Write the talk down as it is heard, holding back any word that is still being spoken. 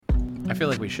I feel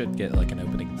like we should get like an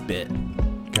opening bit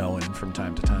going from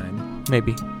time to time.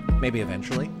 Maybe. Maybe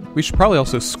eventually. We should probably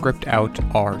also script out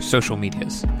our social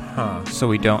medias. So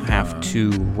we don't have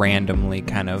to randomly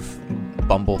kind of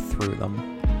bumble through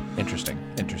them. Interesting.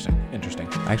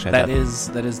 Actually, that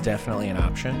is definitely an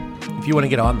option. If you want to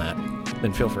get on that,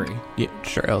 then feel free. Yeah,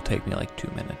 sure. It'll take me like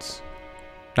 2 minutes.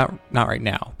 Not right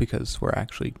now, because we're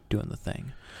actually doing the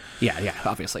thing. Yeah,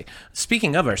 obviously.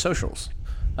 Speaking of our socials,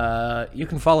 you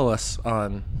can follow us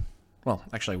on... Well,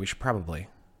 actually, we should probably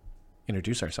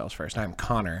introduce ourselves first. I'm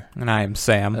Connor. And I am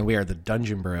Sam. And we are the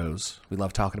Dungeon Bros. We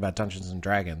love talking about Dungeons and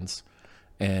Dragons.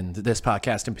 And this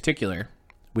podcast in particular,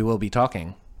 we will be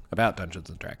talking about Dungeons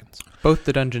and Dragons. Both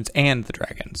the Dungeons and the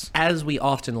Dragons. As we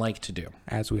often like to do.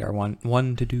 As we are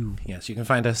one to do. Yes, you can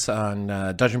find us on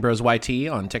Dungeon Bros YT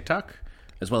on TikTok,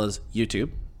 as well as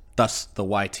YouTube, thus the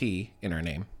YT in our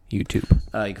name. YouTube.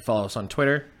 You can follow us on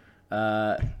Twitter.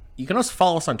 You can also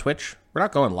follow us on Twitch. We're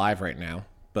not going live right now,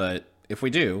 but if we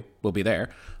do, we'll be there.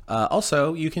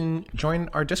 Also, you can join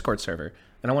our Discord server.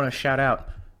 And I want to shout out,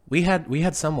 we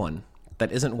had someone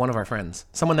that isn't one of our friends,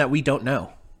 someone that we don't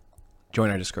know, join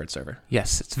our Discord server.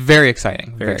 Yes, it's very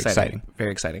exciting. Very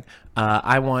exciting.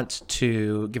 I want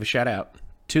to give a shout out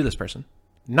to this person.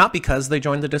 Not because they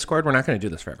joined the Discord. We're not going to do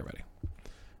this for everybody.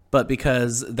 But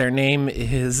because their name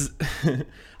is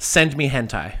Send Me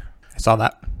Hentai. I saw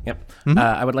that. Yep. Mm-hmm.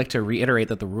 I would like to reiterate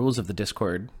that the rules of the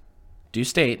Discord do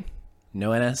state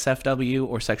no NSFW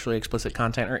or sexually explicit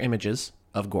content or images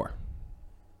of gore.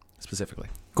 Specifically.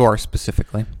 Gore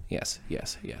specifically. Yes.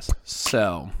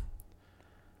 So,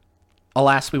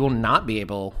 alas, we will not be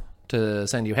able to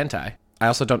send you hentai. I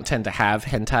also don't tend to have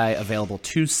hentai available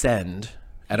to send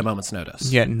at a moment's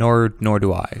notice. Yeah, nor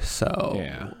do I. So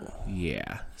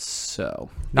yeah. So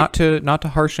not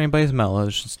to harsh anybody's mellow.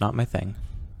 It's just not my thing.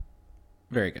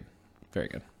 Very good.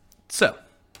 So,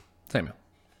 Samuel.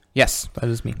 Yes, that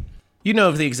is me. You know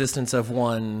of the existence of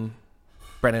one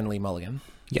Brennan Lee Mulligan.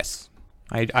 Yes.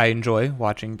 I enjoy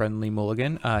watching Brendan Lee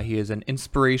Mulligan. He is an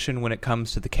inspiration when it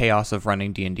comes to the chaos of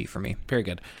running D&D for me. Very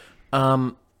good.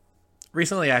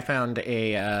 Recently, I found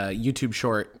a YouTube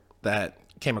short that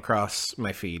came across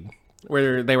my feed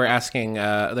where they were asking,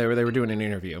 they were doing an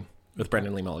interview with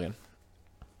Brendan Lee Mulligan.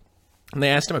 And they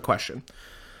asked him a question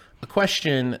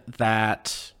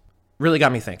that really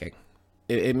got me thinking.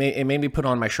 It made me put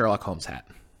on my Sherlock Holmes hat,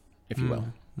 if you will.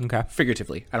 Okay.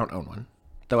 Figuratively. I don't own one,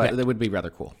 though that would be rather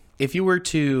cool. If you were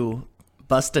to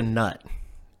bust a nut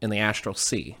in the astral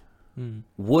sea,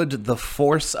 would the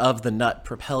force of the nut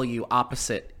propel you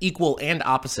equal and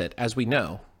opposite, as we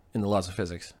know in the laws of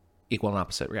physics, equal and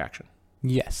opposite reaction?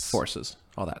 Yes. Forces,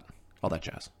 all that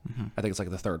jazz. Mm-hmm. I think it's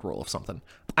like the third rule of something.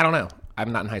 I don't know.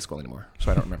 I'm not in high school anymore, so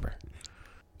I don't remember.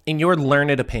 In your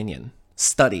learned opinion,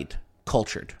 studied,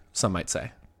 cultured, some might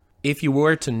say, if you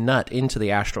were to nut into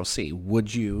the astral sea,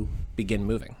 would you begin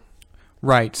moving?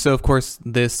 Right. So, of course,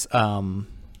 this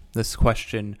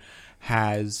question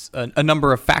has a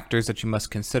number of factors that you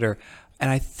must consider. And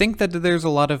I think that there's a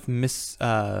lot of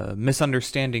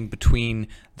misunderstanding between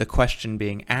the question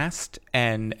being asked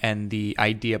and the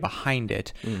idea behind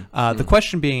it. The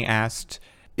question being asked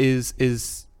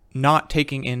is not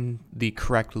taking in the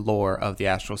correct lore of the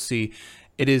astral sea.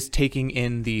 It is taking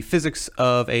in the physics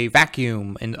of a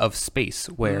vacuum and of space,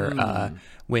 where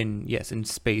in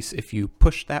space, if you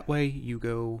push that way, you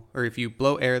go, or if you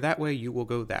blow air that way, you will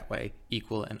go that way,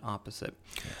 equal and opposite.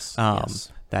 Yes.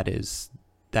 That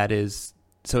is.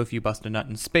 So if you bust a nut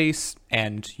in space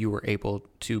and you were able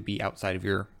to be outside of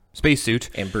your spacesuit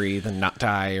and breathe and not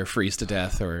die or freeze to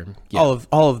death or all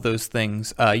of those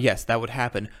things, yes, that would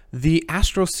happen. The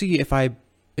astral sea,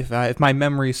 if my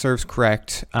memory serves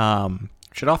correct,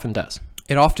 which it often does.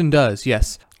 It often does,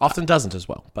 yes. Often doesn't as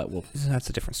well, but that's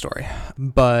a different story.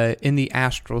 But in the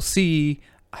astral sea,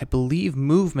 I believe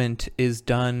movement is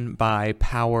done by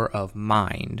power of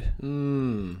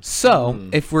mind. So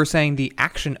if we're saying the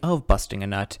action of busting a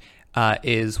nut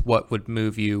is what would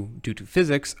move you due to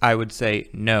physics, I would say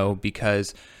no,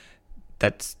 because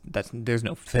there's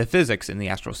no physics in the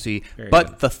astral sea.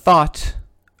 But the thought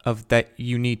of that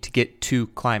you need to get to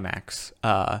climax.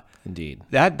 Indeed.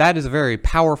 That is a very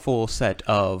powerful set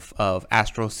of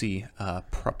astral sea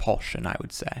propulsion, I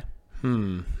would say.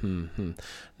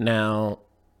 Now,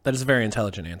 that is a very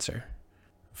intelligent answer.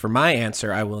 For my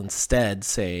answer, I will instead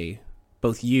say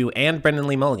both you and Brendan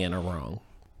Lee Mulligan are wrong.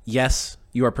 Yes,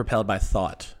 you are propelled by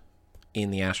thought in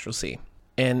the astral sea.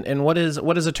 And what is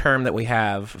a term that we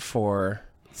have for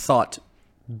thought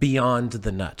beyond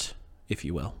the nut, if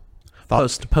you will?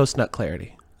 Post-nut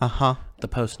clarity. The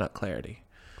post-nut clarity.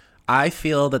 I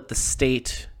feel that the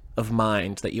state of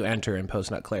mind that you enter in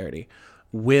post-nut clarity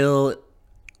will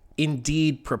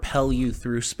indeed propel you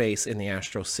through space in the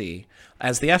astral sea,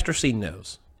 as the astral sea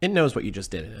knows. It knows what you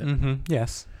just did in it. Mm-hmm.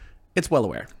 Yes. It's well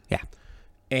aware. Yeah.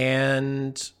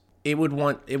 And it would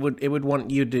want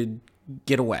you to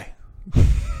get away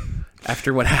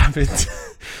after what happened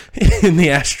in the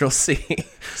astral sea.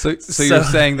 So you're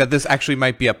saying that this actually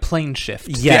might be a plane shift.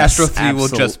 Yes, the astral sea will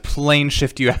just plane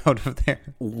shift you out of there.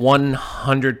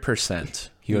 100%.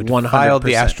 You had defiled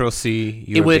the astral sea.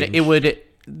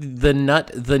 The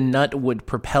nut would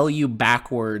propel you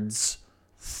backwards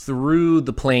through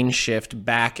the plane shift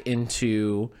back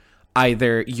into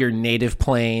either your native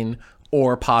plane,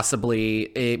 or possibly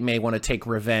it may want to take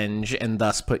revenge and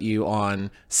thus put you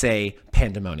on, say,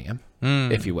 Pandemonium,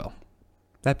 if you will.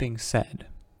 That being said,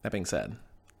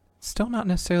 still not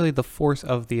necessarily the force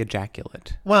of the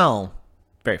ejaculate. Well,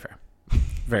 very fair.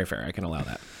 Very fair. I can allow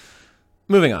that.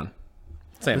 Moving on.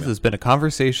 Samuel. This has been a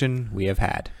conversation we have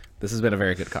had. This has been a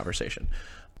very good conversation.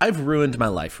 I've ruined my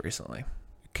life recently.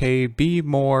 Okay, be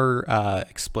more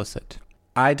explicit.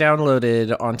 I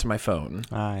downloaded onto my phone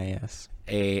yes.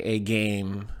 a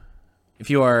game. If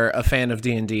you are a fan of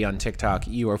D&D on TikTok,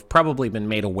 you have probably been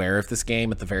made aware of this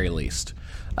game at the very least.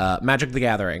 Magic the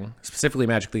Gathering, specifically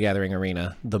Magic the Gathering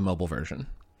Arena, the mobile version.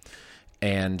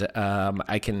 And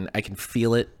I can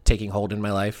feel it taking hold in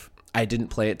my life. I didn't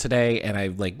play it today, and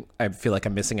I feel like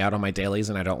I'm missing out on my dailies,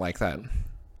 and I don't like that.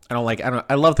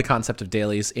 I love the concept of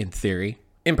dailies in theory.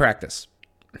 In practice,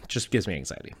 it just gives me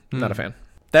anxiety. Not a fan.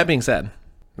 That being said,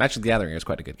 Magic the Gathering is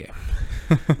quite a good game.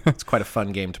 It's quite a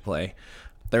fun game to play.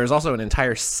 There is also an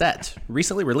entire set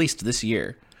recently released this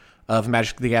year of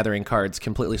Magic the Gathering cards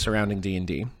completely surrounding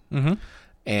D&D. Mm-hmm.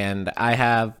 And I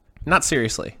have, not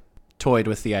seriously, toyed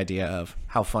with the idea of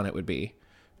how fun it would be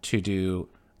to do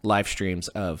live streams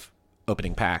of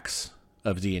opening packs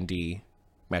of D&D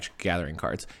Magic the Gathering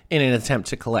cards in an attempt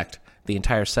to collect the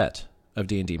entire set of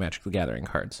D&D Magic the Gathering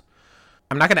cards.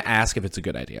 I'm not going to ask if it's a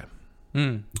good idea.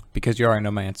 Because you already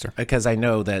know my answer. Because I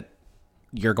know that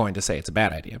you're going to say it's a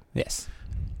bad idea. Yes.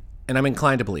 And I'm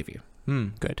inclined to believe you.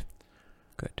 Good.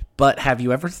 But have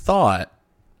you ever thought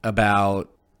about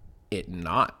it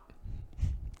not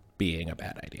being a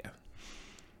bad idea?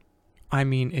 I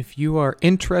mean, if you are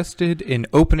interested in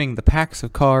opening the packs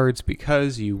of cards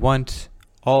because you want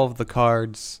all of the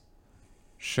cards,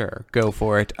 sure, go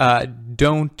for it.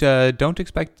 Don't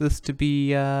expect this to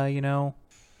be,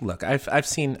 Look, I've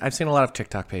seen a lot of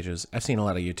TikTok pages. I've seen a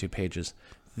lot of YouTube pages.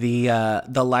 The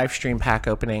live stream pack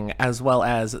opening as well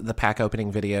as the pack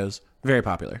opening videos, very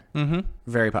popular. Mm-hmm.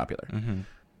 Very popular. Mm-hmm.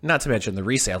 Not to mention the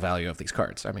resale value of these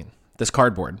cards. I mean, this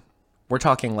cardboard, we're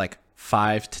talking like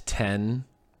 5 to 10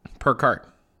 per card.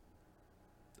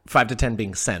 5 to 10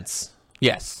 being cents.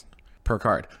 Yes. Per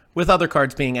card. With other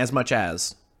cards being as much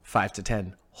as 5 to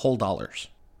 10 whole dollars.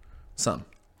 Some,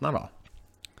 not all.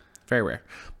 Very rare.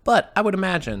 But I would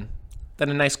imagine that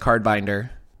a nice card binder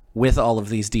with all of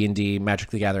these D&D Magic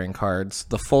the Gathering cards,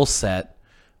 the full set,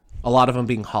 a lot of them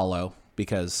being hollow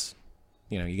because,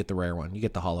 you get the rare one, you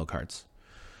get the hollow cards.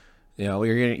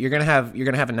 You're gonna have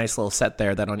a nice little set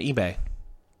there that on eBay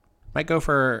might go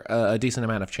for a decent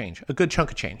amount of change, a good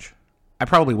chunk of change. I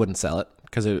probably wouldn't sell it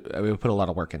because it would put a lot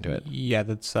of work into it. Yeah,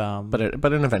 that's but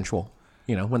an eventual,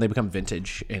 when they become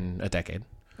vintage in a decade.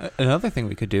 Another thing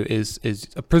we could do is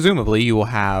presumably you will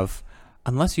have,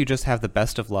 unless you just have the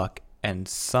best of luck and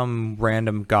some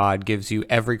random god gives you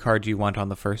every card you want on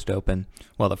the first the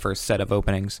first set of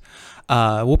openings,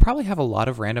 we'll probably have a lot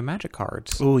of random Magic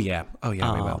cards. Oh yeah, we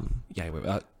will. Yeah, we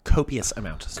will. Copious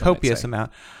amount. Copious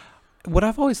amount. What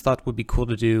I've always thought would be cool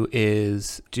to do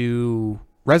is do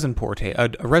a resin pour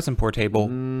table,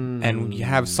 and you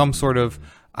have some sort of.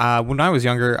 When I was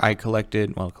younger, I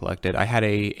I had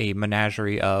a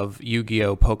menagerie of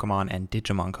Yu-Gi-Oh, Pokemon, and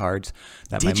Digimon cards.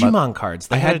 Digimon cards.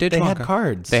 They had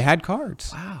cards. They had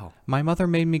cards. Wow. My mother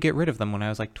made me get rid of them when I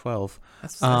was like 12.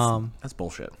 That's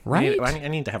bullshit. Right? I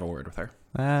need to have a word with her.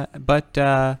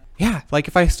 Yeah, like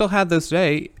if I still had those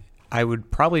today, I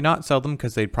would probably not sell them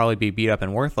because they'd probably be beat up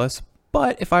and worthless.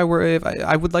 But if I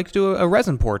would like to do a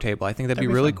resin pour table. I think that'd be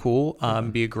really cool.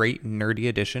 Be a great nerdy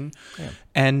addition. Yeah.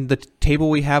 And the table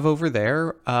we have over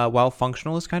there, while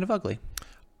functional, is kind of ugly.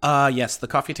 Yes, the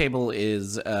coffee table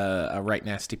is a right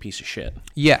nasty piece of shit.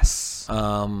 Yes.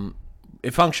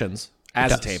 It functions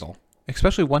as a table,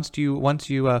 especially once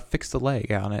you fix the leg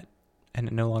on it, and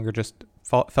it no longer just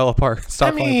fell apart.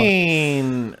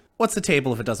 Falling apart. What's the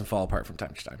table if it doesn't fall apart from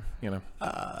time to time?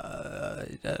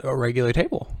 A regular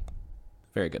table.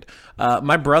 Very good.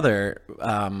 My brother,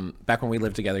 back when we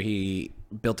lived together, he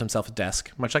built himself a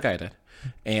desk, much like I did.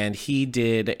 And he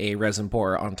did a resin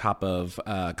pour on top of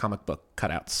comic book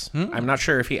cutouts. I'm not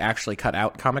sure if he actually cut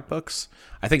out comic books.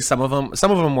 I think some of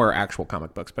them were actual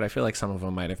comic books, but I feel like some of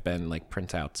them might have been like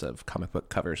printouts of comic book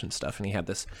covers and stuff. And he had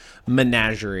this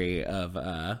menagerie of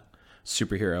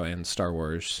superhero and Star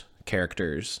Wars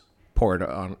characters poured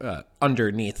on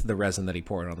underneath the resin that he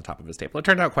poured on the top of his table. It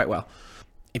turned out quite well.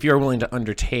 If you are willing to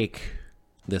undertake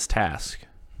this task,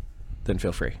 then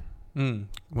feel free.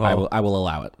 Well, I will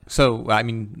allow it. So, I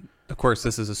mean, of course,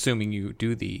 this is assuming you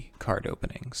do the card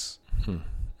openings.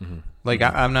 Like,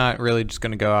 I'm not really just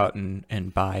going to go out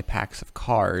and buy packs of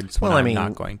cards when I'm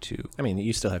not going to. I mean,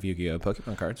 you still have Yu-Gi-Oh!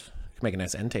 Pokemon cards. You can make a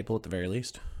nice end table at the very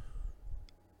least.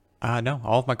 No,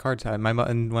 all of my cards. And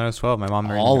when I was 12, my mom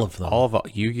married all of them. All of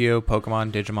Yu-Gi-Oh!,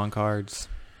 Pokemon, Digimon cards.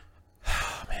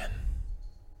 Oh, man.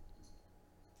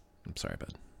 I'm sorry,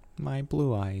 bud. My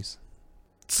blue eyes.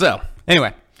 So,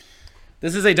 anyway.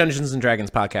 This is a Dungeons &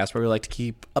 Dragons podcast where we like to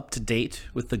keep up to date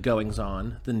with the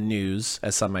goings-on, the news,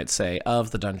 as some might say, of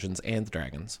the Dungeons and the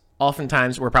Dragons.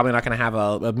 Oftentimes, we're probably not going to have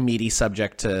a meaty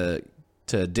subject to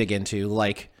dig into,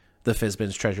 like the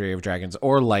Fizban's Treasury of Dragons,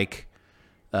 or like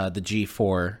the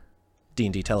G4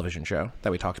 D&D television show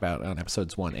that we talked about on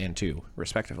episodes 1 and 2,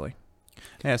 respectively.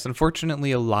 Yes,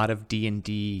 unfortunately, a lot of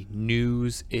D&D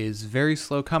news is very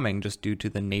slow coming just due to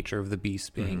the nature of the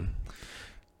beast being...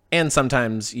 And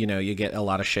sometimes, you get a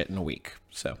lot of shit in a week.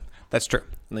 So that's true.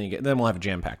 And then we'll have a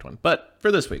jam-packed one. But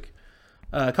for this week,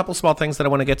 a couple small things that I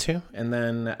want to get to. And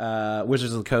then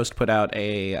Wizards of the Coast put out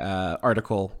a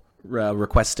article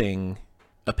requesting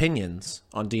opinions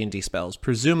on D&D spells,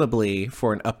 presumably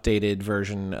for an updated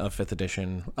version of 5th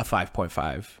edition, a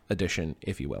 5.5 edition,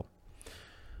 if you will.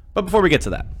 But before we get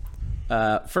to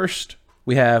that, first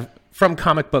we have from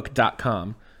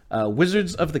comicbook.com,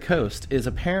 Wizards of the Coast is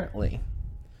apparently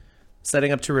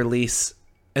setting up to release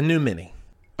a new mini.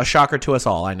 A shocker to us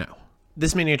all, I know.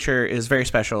 This miniature is very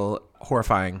special,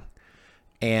 horrifying,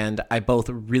 and I both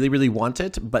really, really want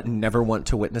it, but never want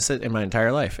to witness it in my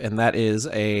entire life. And that is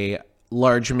a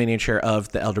large miniature of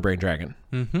the Elderbrain Dragon.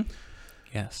 Mm-hmm.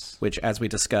 Yes. Which, as we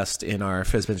discussed in our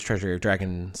Fizban's Treasury of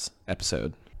Dragons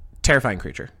episode, terrifying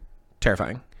creature.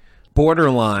 Terrifying.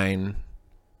 Borderline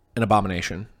an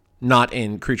abomination. Not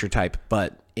in creature type,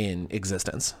 but in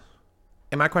existence.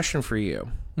 And my question for you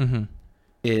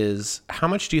is, how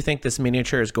much do you think this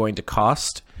miniature is going to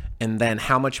cost? And then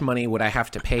how much money would I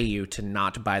have to pay you to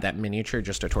not buy that miniature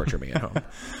just to torture me at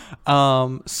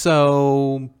home?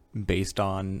 So based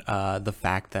on the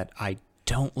fact that I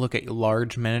don't look at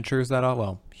large miniatures that often,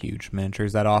 well, huge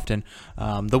miniatures that often,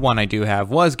 the one I do have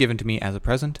was given to me as a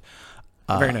present.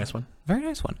 Very nice one. Very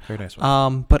nice one. Very nice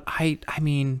one. But I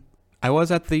mean, I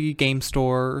was at the game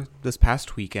store this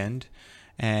past weekend,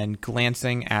 and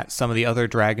glancing at some of the other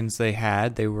dragons they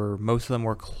had, most of them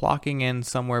were clocking in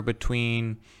somewhere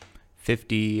between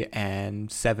 $50 and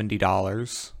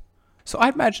 $70. So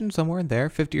I'd imagine somewhere in there,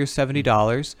 $50 or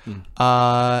 $70.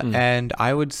 And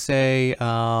I would say,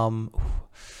 well,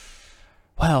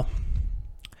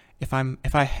 if I'm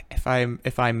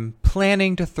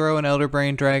planning to throw an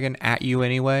Elderbrain Dragon at you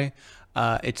anyway,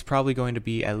 it's probably going to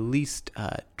be at least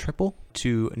triple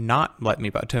to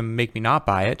make me not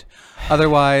buy it.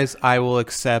 Otherwise, I will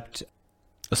accept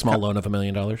a small loan of $1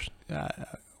 million.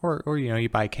 Or you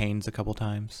buy Canes a couple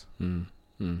times. I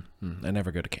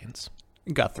never go to Canes.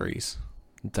 Guthrie's.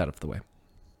 It's out of the way.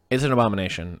 It's an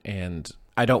abomination, and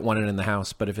I don't want it in the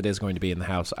house. But if it is going to be in the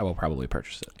house, I will probably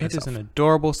purchase it. It is an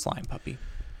adorable slime puppy.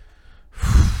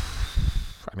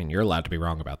 I mean, you're allowed to be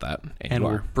wrong about that. And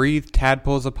will breathe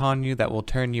tadpoles upon you that will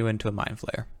turn you into a mind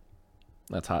flayer.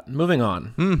 That's hot. Moving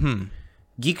on.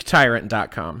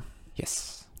 GeekTyrant.com.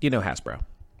 Yes. You know Hasbro.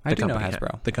 I do know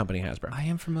Hasbro. The company Hasbro. I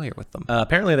am familiar with them.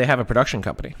 Apparently, they have a production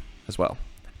company as well.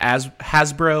 As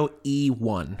Hasbro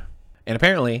E1. And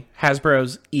apparently,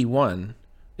 Hasbro's E1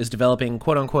 is developing,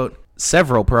 quote-unquote,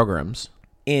 several programs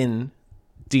in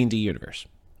D&D Universe.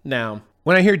 Now,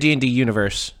 when I hear D&D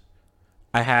Universe,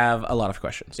 I have a lot of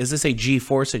questions. Is this a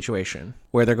G4 situation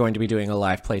where they're going to be doing a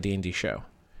live play D&D show?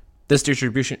 This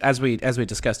distribution, as we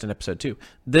discussed in episode 2,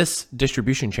 this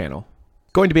distribution channel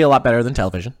going to be a lot better than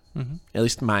television. At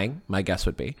least my guess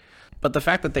would be. But the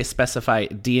fact that they specify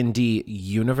D&D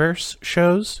Universe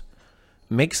shows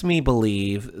makes me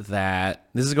believe that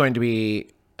this is going to be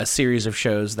a series of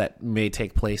shows that may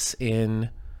take place in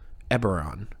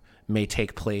Eberron, may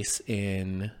take place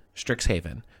in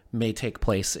Strixhaven, may take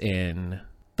place in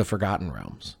the Forgotten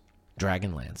Realms,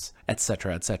 Dragonlance,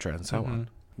 etc., and so on.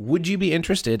 Would you be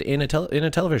interested in a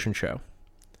television show?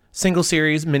 Single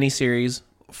series, mini series,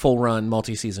 full run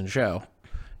multi-season show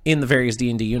in the various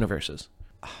D&D universes?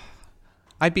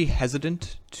 I'd be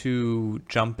hesitant to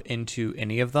jump into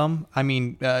any of them. I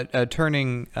mean,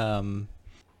 turning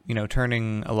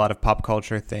a lot of pop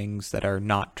culture things that are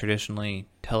not traditionally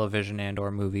television and or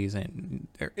movies and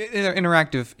they're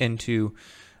interactive into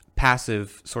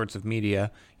passive sorts of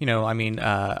media.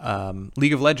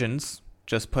 League of Legends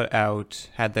just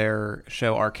had their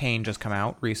show Arcane just come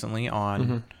out recently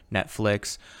on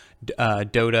Netflix.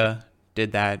 Dota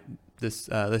did that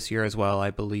this year as well, I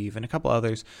believe, and a couple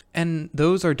others. And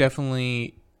those are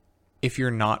definitely, if you're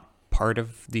not part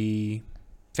of the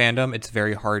fandom, it's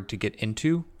very hard to get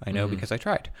into. I know because I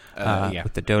tried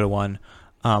with the Dota one.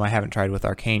 I haven't tried with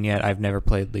Arcane yet. I've never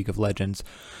played League of Legends.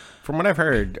 From what I've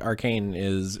heard, Arcane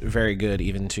is very good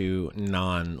even to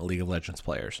non-League of Legends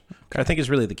players. Okay. I think is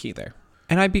really the key there.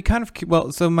 And I'd be kind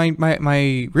of so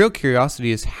my real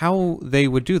curiosity is how they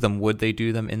would do them. Would they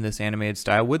do them in this animated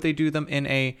style? Would they do them in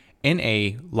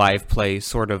a live play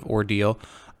sort of ordeal?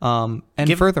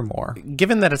 Furthermore,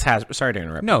 given that it's Hasbro, sorry to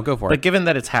interrupt. No, go for it. But given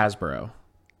that it's Hasbro,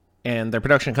 and their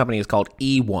production company is called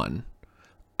E1,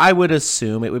 I would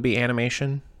assume it would be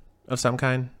animation of some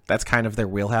kind. That's kind of their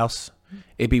wheelhouse.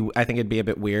 I think it'd be a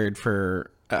bit weird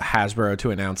for Hasbro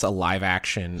to announce a live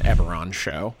action Eberron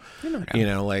show.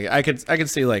 I could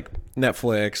see like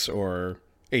Netflix or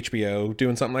HBO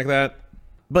doing something like that.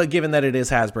 But given that it is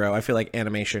Hasbro, I feel like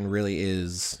animation really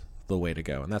is the way to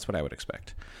go, and that's what I would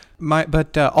expect.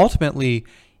 But ultimately,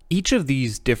 each of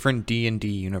these different D&D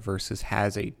universes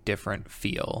has a different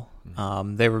feel.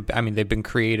 They've been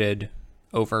created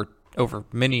over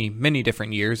many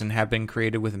different years and have been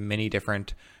created with many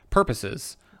different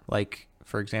purposes. Like,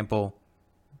 for example,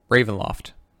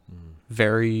 Ravenloft,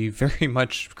 very, very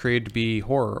much created to be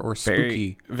horror or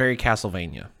spooky, very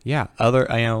Castlevania. Yeah,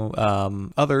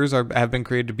 others have been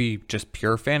created to be just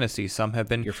pure fantasy. Some have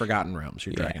been your Forgotten Realms,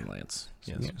 your Dragonlance.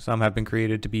 Yes. Some have been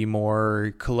created to be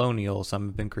more colonial. Some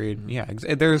have been created. Yeah,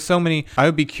 there's so many. I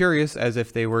would be curious as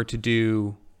if they were to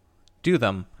do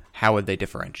them. How would they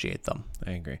differentiate them?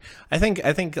 I agree. I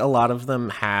think a lot of them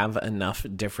have enough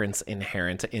difference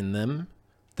inherent in them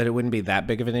that it wouldn't be that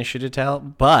big of an issue to tell.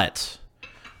 But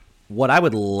what I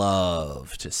would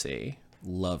love to see,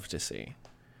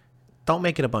 don't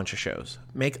make it a bunch of shows.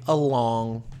 Make a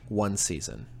long one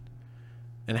season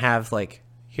and have like,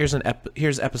 here's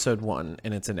episode 1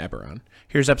 and it's in Eberron.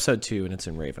 Here's episode 2 and it's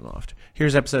in Ravenloft.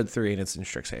 Here's episode 3 and it's in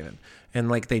Strixhaven. And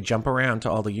like they jump around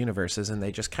to all the universes and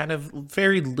they just kind of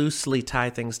very loosely tie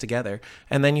things together.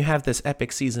 And then you have this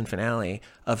epic season finale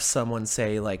of someone,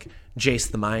 say like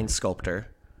Jace the Mind Sculptor,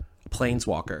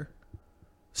 Planeswalker,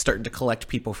 starting to collect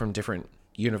people from different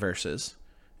universes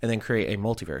and then create a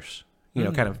multiverse.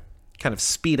 Kind of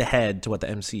speed ahead to what the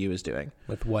MCU is doing.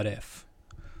 With What If.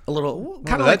 A little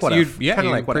kind of like What If. Yeah, kind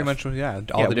of like What pretty If. Much. Yeah,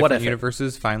 all the different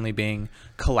universes finally being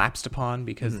collapsed upon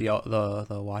because the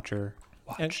Watcher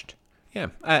watched.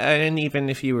 And even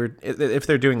if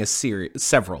they're doing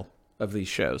several of these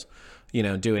shows,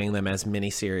 doing them as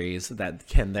mini-series that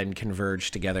can then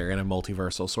converge together in a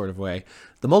multiversal sort of way.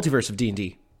 The multiverse of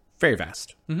D&D, very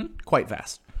vast, quite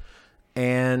vast.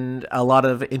 And a lot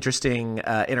of interesting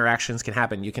interactions can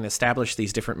happen. You can establish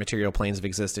these different material planes of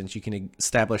existence. You can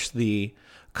establish the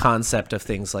concept of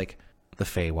things like the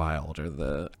Feywild or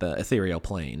the ethereal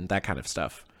plane, that kind of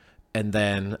stuff. And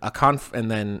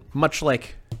then much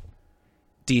like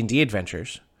D&D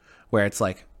adventures, where it's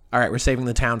like, all right, we're saving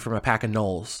the town from a pack of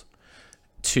gnolls,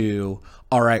 to,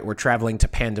 all right, we're traveling to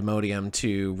Pandemonium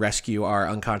to rescue our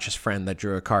unconscious friend that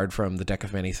drew a card from the deck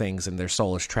of many things and their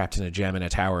soul is trapped in a gem in a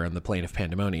tower in the plane of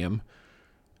Pandemonium.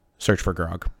 Search for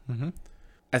Grog.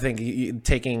 I think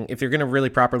if you're going to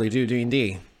really properly do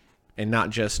D&D and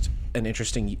not just an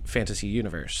interesting fantasy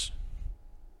universe,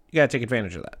 you got to take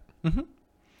advantage of that.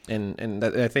 And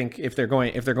I think if they're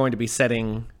going to be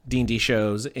setting D&D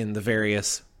shows in the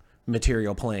various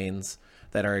material planes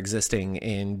that are existing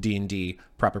in D&D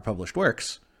proper published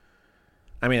works,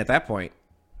 I mean, at that point,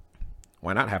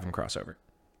 why not have them crossover?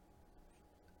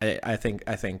 I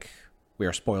think we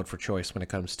are spoiled for choice when it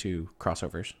comes to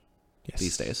crossovers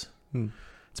these days.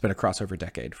 It's been a crossover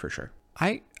decade for sure.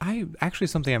 I actually,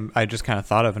 something I just kind of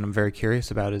thought of and I'm very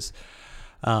curious about is,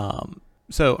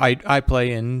 so I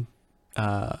play in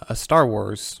a Star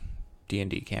Wars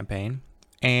D&D campaign,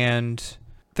 and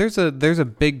there's a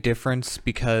big difference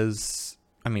because,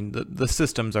 I mean, the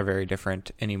systems are very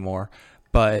different anymore,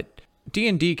 but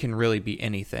D&D can really be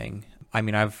anything. I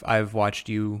mean, I've watched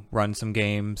you run some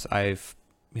games.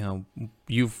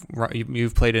 You've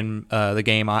played in a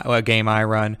game I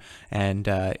run,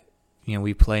 and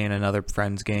we play in another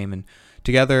friend's game and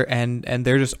together, and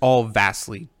they're just all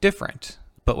vastly different.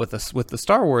 But with the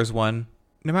Star Wars one,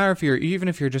 no matter even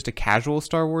if you're just a casual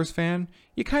Star Wars fan,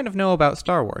 you kind of know about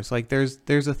Star Wars. Like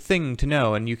there's a thing to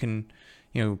know, and you can,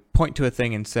 point to a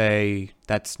thing and say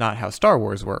that's not how Star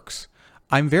Wars works.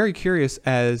 I'm very curious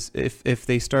as if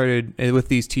they started with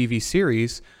these TV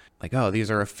series, like, oh, these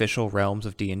are official realms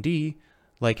of D&D,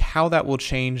 like how that will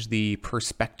change the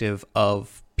perspective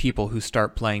of people who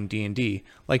start playing D&D.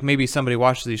 Like maybe somebody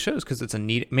watches these shows because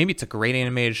maybe it's a great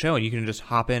animated show and you can just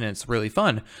hop in and it's really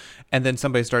fun. And then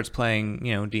somebody starts playing,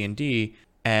 D&D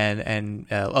and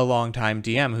a long-time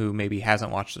DM who maybe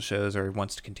hasn't watched the shows or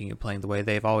wants to continue playing the way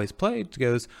they've always played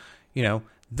goes,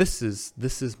 this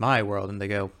is my world. And they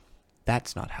go,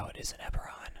 that's not how it is in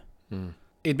Eberron.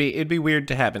 It'd be weird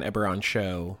to have an Eberron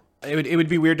show. It would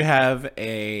be weird to have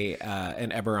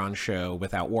an Eberron show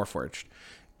without Warforged.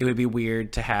 It would be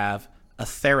weird to have a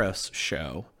Theros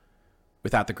show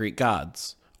without the Greek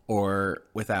gods or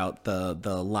without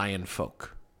the lion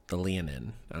folk, the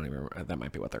Leonin. I don't even remember. That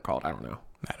might be what they're called. I don't know.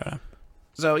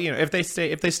 So, if they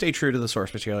stay true to the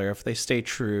source material, if they stay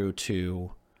true to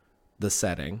the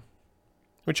setting,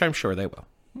 which I'm sure they will.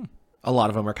 A lot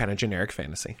of them are kind of generic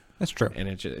fantasy. That's true.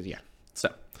 And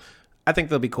so I think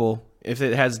they'll be cool. If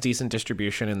it has decent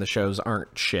distribution and the shows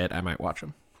aren't shit, I might watch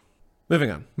them.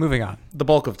 Moving on. The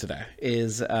bulk of today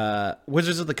is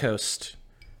Wizards of the Coast.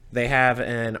 They have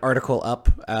an article up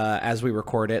as we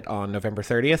record it on November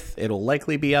 30th. It'll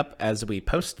likely be up as we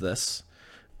post this.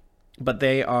 But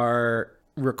they are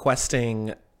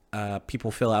requesting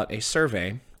people fill out a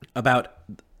survey about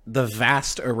the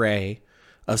vast array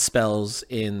of spells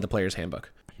in the player's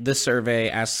handbook. This survey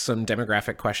asks some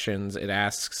demographic questions. It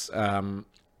asks,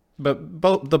 but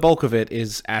the bulk of it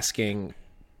is asking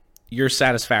your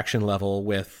satisfaction level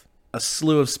with a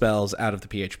slew of spells out of the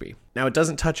PHB. Now, it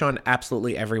doesn't touch on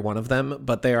absolutely every one of them,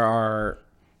 but there are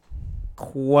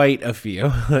quite a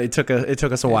few. It took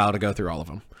us a while to go through all of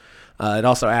them. It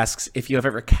also asks if you have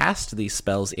ever cast these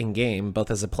spells in-game, both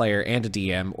as a player and a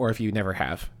DM, or if you never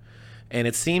have. And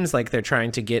it seems like they're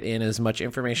trying to get in as much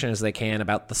information as they can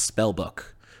about the spell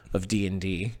book of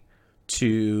D&D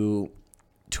to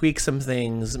tweak some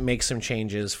things, make some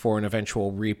changes for an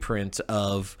eventual reprint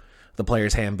of the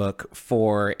player's handbook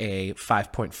for a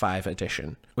 5.5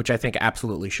 edition, which I think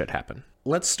absolutely should happen.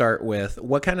 Let's start with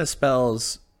what kind of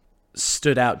spells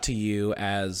stood out to you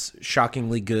as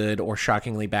shockingly good or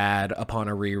shockingly bad upon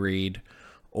a reread,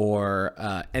 or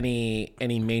any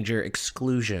major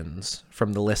exclusions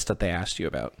from the list that they asked you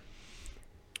about?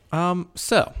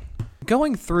 So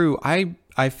going through,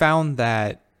 I found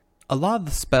that a lot of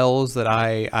the spells that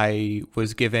I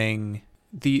was giving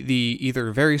the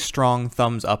either very strong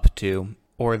thumbs up to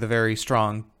or the very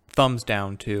strong thumbs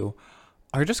down to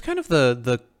are just kind of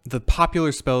the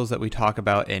popular spells that we talk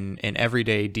about in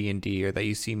everyday D&D or that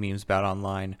you see memes about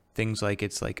online. Things like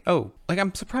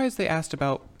I'm surprised they asked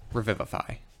about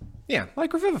Revivify. Yeah.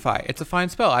 Like Revivify. It's a fine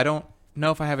spell. I don't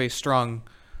know if I have a strong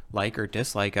like or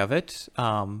dislike of it.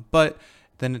 But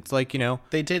then it's like,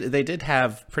 They did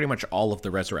have pretty much all of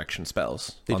the resurrection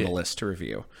spells on the list to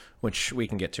review, which we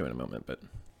can get to in a moment.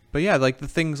 But yeah, like the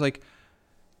things like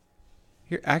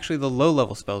here, actually the low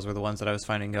level spells were the ones that I was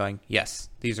finding going, yes,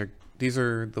 these are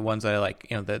the ones that I like,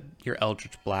 that your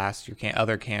Eldritch Blast, your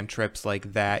other cantrips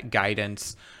like that,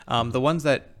 Guidance, the ones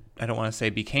that I don't want to say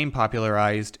became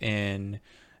popularized in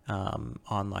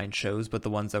online shows, but the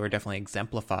ones that were definitely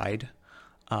exemplified.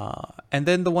 And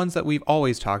then the ones that we've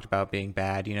always talked about being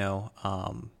bad,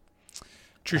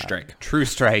 True Strike. True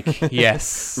Strike,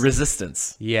 yes.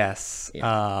 Resistance. Yes.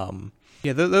 Yeah.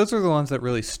 Those are the ones that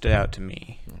really stood out to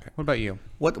me. Okay. What about you?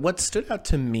 What stood out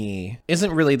to me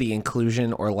isn't really the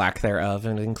inclusion or lack thereof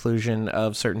an inclusion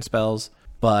of certain spells,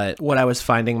 but what I was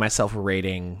finding myself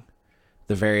rating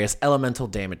the various elemental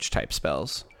damage type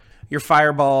spells. Your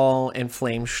Fireball and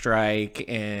Flame Strike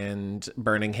and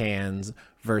Burning Hands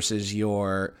versus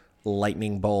your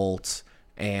Lightning Bolt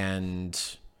and,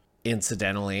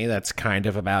 incidentally, that's kind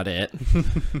of about it,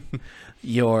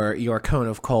 your Cone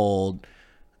of Cold.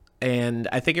 And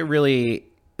I think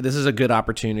this is a good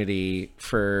opportunity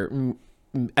for,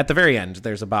 at the very end,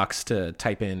 there's a box to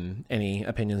type in any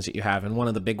opinions that you have. And one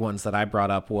of the big ones that I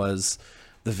brought up was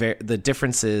the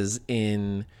differences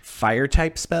in fire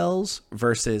type spells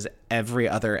versus every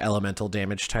other elemental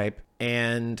damage type,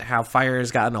 and how fire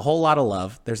has gotten a whole lot of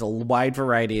love. There's a wide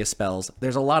variety of spells.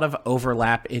 There's a lot of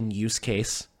overlap in use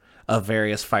case of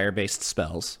various fire-based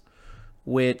spells,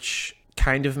 which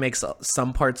kind of makes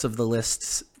some parts of the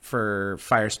lists for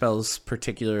fire spells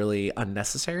particularly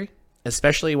unnecessary,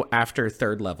 especially after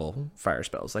third level fire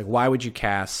spells. Like, why would you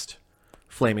cast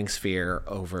Flaming Sphere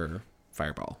over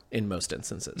Fireball in most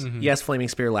instances? Mm-hmm. Yes, Flaming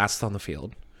Spear lasts on the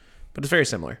field. but it's very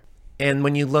similar. And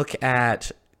when you look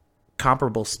at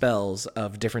comparable spells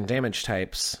of different damage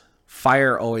types,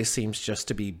 fire always seems just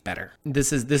to be better.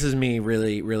 This is me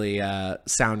really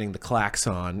sounding the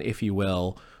klaxon, if you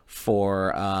will,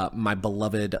 for my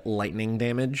beloved lightning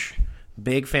damage.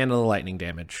 Big fan of the lightning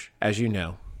damage, as you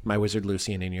know, my wizard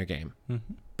Lucian in your game.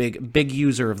 Big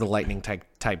user of the lightning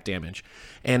type damage.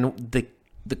 And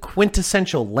the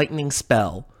quintessential lightning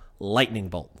spell, Lightning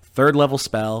Bolt, 3rd level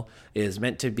spell, is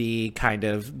meant to be kind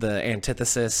of the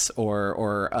antithesis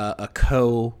or a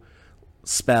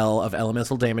spell of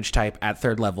elemental damage type at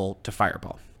 3rd level to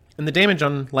Fireball. And the damage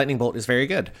on Lightning Bolt is very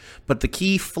good. But the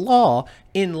key flaw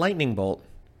in Lightning Bolt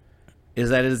is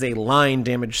that it is a line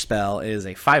damage spell. It is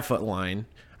a 5-foot line.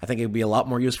 I think it would be a lot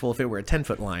more useful if it were a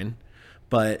 10-foot line.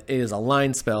 But it is a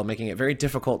line spell, making it very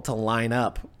difficult to line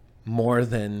up more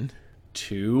than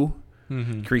 2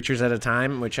 creatures at a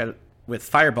time, which with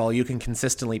Fireball, you can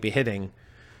consistently be hitting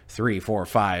 3, 4,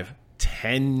 5,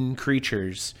 10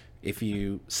 creatures if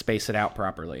you space it out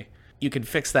properly. You can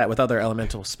fix that with other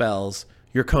elemental spells.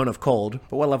 Your Cone of Cold,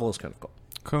 but what level is Cone of Cold?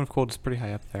 Cone of Cold is pretty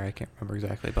high up there. I can't remember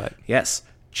exactly, but... Yes.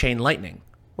 Chain Lightning.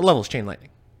 What level is Chain Lightning?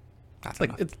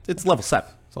 It's level 7.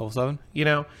 It's level 7? You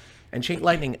know? And Chain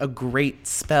Lightning, a great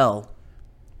spell,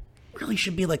 really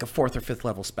should be like a 4th or 5th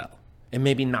level spell. And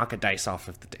maybe knock a dice off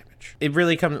of the damage. It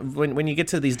really comes... When you get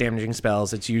to these damaging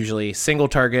spells, it's usually single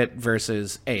target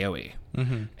versus AoE.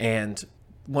 And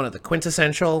one of the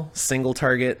quintessential single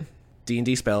target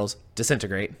D&D spells,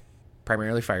 Disintegrate,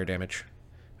 primarily fire damage.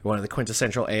 One of the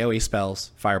quintessential AoE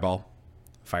spells, Fireball,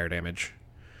 fire damage.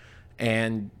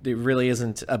 And it really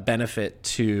isn't a benefit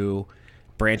to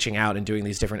branching out and doing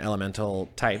these different elemental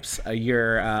types.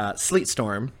 Your Sleet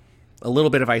Storm, a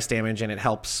little bit of ice damage, and it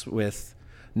helps with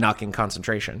knocking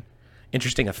concentration.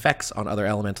 Interesting effects on other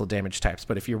elemental damage types.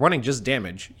 But if you're running just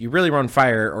damage, you really run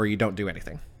fire or you don't do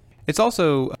anything. It's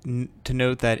also to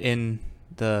note that in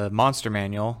the monster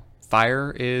manual,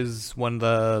 fire is one of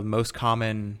the most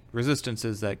common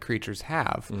resistances that creatures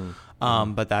have.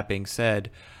 But that being said,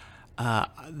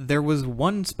 there was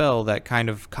one spell that kind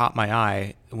of caught my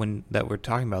eye that we're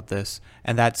talking about this,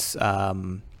 and that's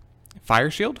Fire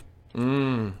Shield,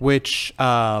 which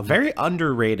very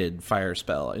underrated fire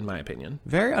spell, in my opinion.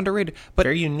 Very underrated, but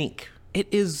very unique. It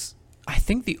is, I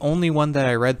think, the only one that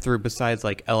I read through besides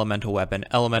like Elemental Weapon.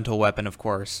 Elemental Weapon, of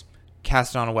course,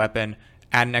 cast on a weapon,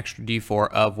 add an extra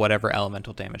D4 of whatever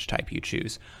elemental damage type you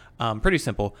choose. Pretty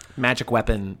simple. Magic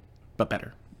Weapon, but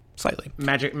better. Slightly.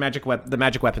 The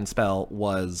Magic Weapon spell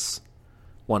was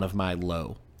one of my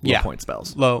low point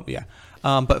spells.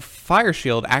 But Fire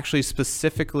Shield actually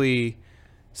specifically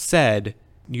said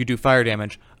you do fire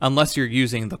damage unless you're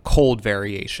using the cold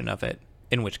variation of it,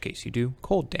 in which case you do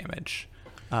cold damage.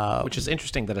 Which is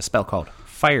interesting that a spell called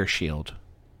Fire Shield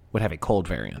would have a cold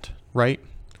variant. Right.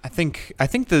 I think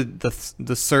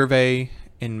the survey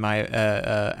in my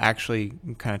actually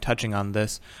kind of touching on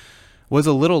this was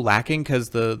a little lacking because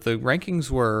the rankings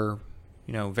were,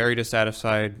 very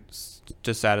dissatisfied,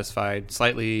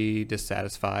 slightly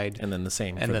dissatisfied, and then the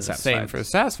same, and then the same for the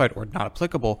satisfied or not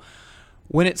applicable.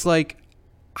 When it's like,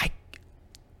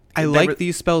 I like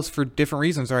these spells for different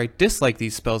reasons, or I dislike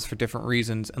these spells for different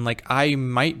reasons, and like I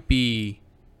might be,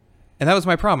 and that was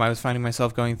my problem. I was finding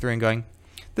myself going through and going,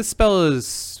 this spell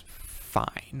is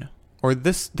fine. Or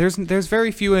there's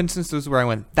very few instances where I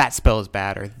went, that spell is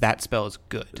bad or that spell is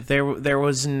good. There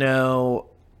was no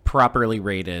properly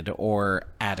rated or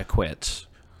adequate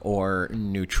or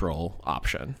neutral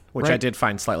option, which I did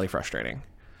find slightly frustrating.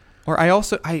 Or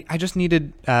I just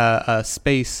needed a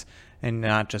space, and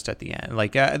not just at the end.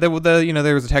 Like there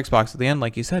was a text box at the end,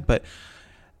 like you said, but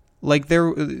like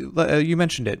you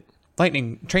mentioned it,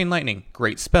 Chain Lightning,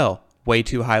 great spell. Way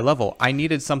too high level. I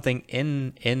needed something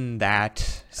in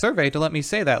that survey to let me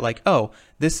say that, like, oh,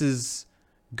 this is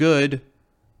good,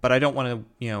 but I don't want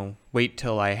to, wait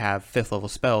till I have 5th level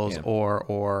spells,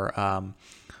 or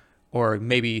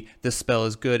maybe this spell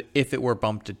is good if it were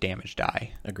bumped to damage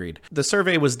die. Agreed. The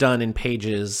survey was done in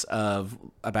pages of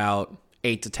about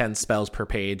 8 to 10 spells per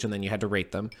page, and then you had to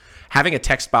rate them. Having a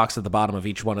text box at the bottom of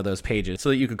each one of those pages so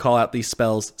that you could call out these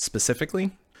spells specifically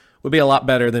would be a lot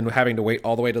better than having to wait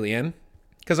all the way to the end.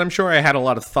 Because I'm sure I had a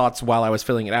lot of thoughts while I was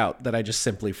filling it out that I just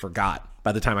simply forgot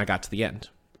by the time I got to the end.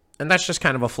 And that's just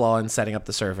kind of a flaw in setting up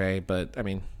the survey. But, I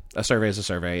mean, a survey is a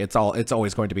survey. It's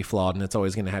always going to be flawed, and it's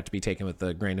always going to have to be taken with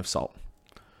a grain of salt.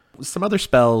 Some other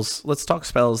spells, let's talk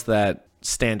spells that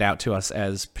stand out to us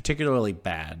as particularly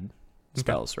bad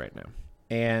spells right now.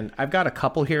 And I've got a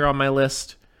couple here on my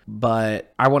list,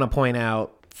 but I want to point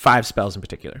out 5 spells in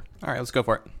particular. All right, let's go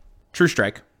for it. True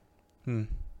Strike and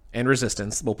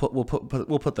Resistance. We'll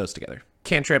put those together.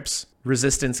 cantrips,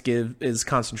 resistance is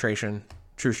concentration,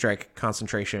 True Strike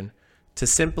concentration, to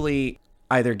simply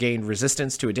either gain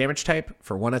resistance to a damage type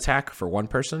for one attack for one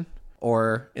person,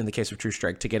 or in the case of True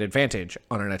Strike, to get advantage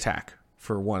on an attack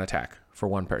for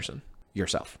one person,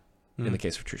 yourself, in the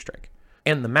case of True Strike.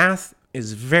 And the math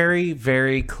is very,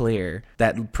 very clear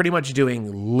that pretty much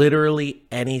doing literally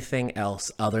anything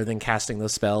else other than casting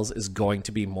those spells is going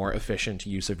to be more efficient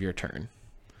use of your turn.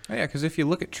 Oh, yeah, because if you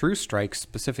look at True Strike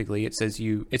specifically, it says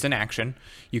it's an action.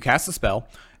 You cast a spell,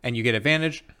 and you get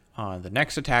advantage on the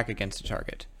next attack against a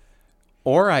target.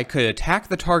 Or I could attack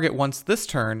the target once this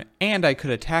turn, and I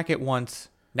could attack it once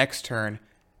next turn,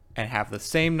 and have the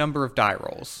same number of die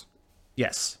rolls.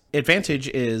 Yes. Advantage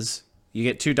is you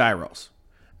get 2 die rolls.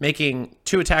 Making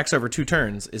 2 attacks over 2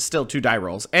 turns is still 2 die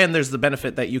rolls, and there's the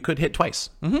benefit that you could hit twice.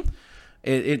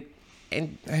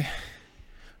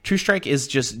 True Strike is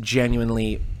just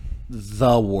genuinely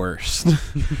the worst.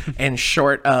 And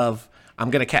short of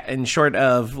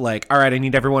like, all right, I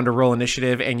need everyone to roll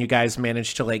initiative, and you guys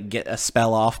manage to like get a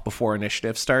spell off before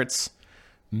initiative starts,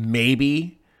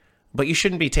 maybe. But you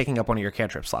shouldn't be taking up one of your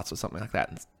cantrip slots with something like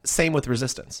that. Same with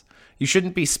resistance. You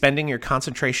shouldn't be spending your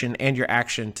concentration and your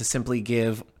action to simply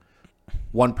give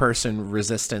one person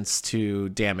resistance to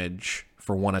damage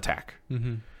for one attack.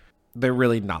 They're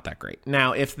really not that great.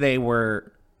 Now, if they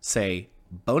were, say,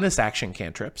 bonus action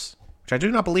cantrips, which I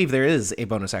do not believe there is a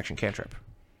bonus action cantrip.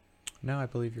 No, I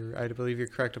believe you're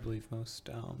correct. I believe most.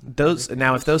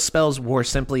 If those spells were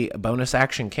simply bonus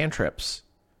action cantrips,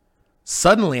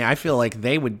 suddenly I feel like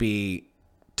they would be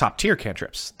top tier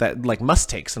cantrips that like must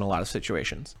takes in a lot of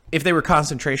situations. If they were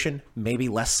concentration, maybe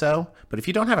less so. But if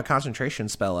you don't have a concentration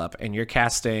spell up and you're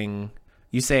casting,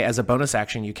 you say as a bonus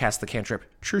action, you cast the cantrip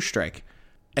True Strike,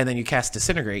 and then you cast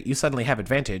Disintegrate, you suddenly have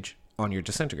advantage on your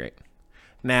Disintegrate.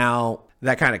 Now,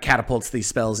 that kind of catapults these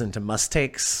spells into must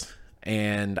takes,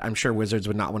 and I'm sure Wizards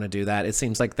would not want to do that. It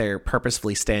seems like they're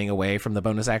purposefully staying away from the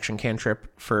bonus action cantrip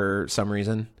for some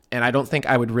reason, and I don't think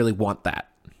I would really want that.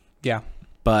 Yeah.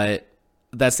 But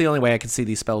that's the only way I could see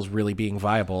these spells really being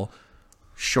viable,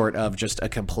 short of just a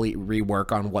complete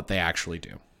rework on what they actually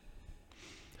do.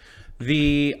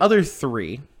 The other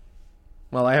 3,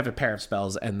 well, I have a pair of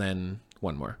spells and then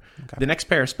one more. Okay. The next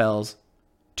pair of spells,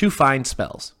 2 find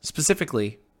spells,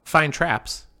 specifically find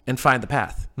traps and find the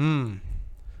path.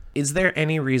 Is there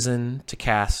any reason to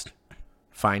cast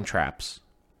find traps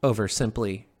over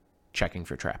simply checking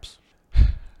for traps?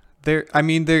 There's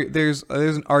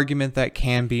an argument that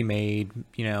can be made,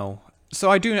 you know. So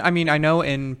I know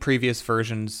in previous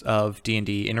versions of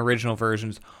D&D, in original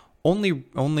versions, only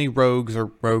rogues or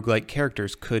roguelike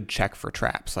characters could check for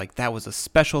traps. Like that was a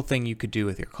special thing you could do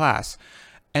with your class.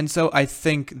 And so I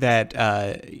think that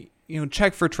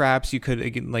check for traps, you could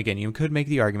make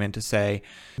the argument to say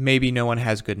maybe no one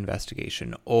has good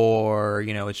investigation, or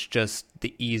it's just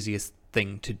the easiest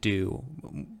thing to do.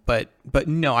 But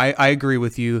no, I agree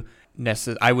with you.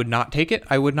 I would not take it.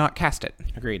 I would not cast it.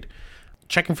 Agreed.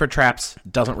 Checking for traps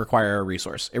doesn't require a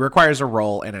resource. It requires a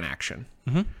roll and an action.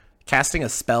 Casting a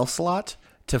spell slot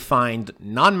to find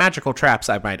non-magical traps,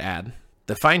 I might add.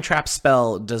 The find trap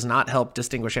spell does not help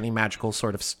distinguish any magical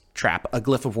sort of trap. A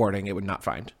glyph of warding it would not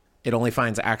find. It only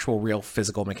finds actual, real,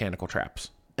 physical, mechanical traps.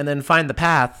 And then find the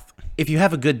path. If you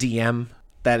have a good DM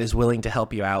that is willing to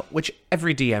help you out, which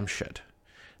every DM should.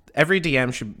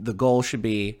 The goal should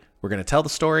be, we're going to tell the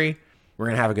story, we're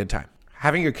going to have a good time.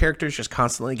 Having your characters just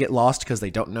constantly get lost because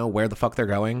they don't know where the fuck they're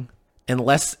going,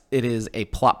 unless it is a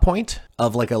plot point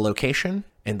of like a location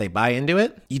and they buy into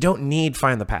it, you don't need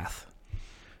find the path.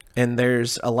 And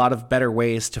there's a lot of better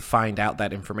ways to find out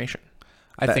that information.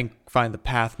 I think find the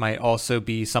path might also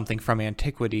be something from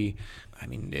antiquity. I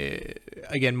mean,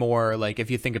 again, more like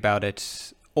if you think about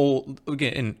it,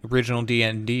 in original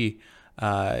D&D,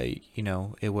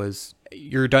 it was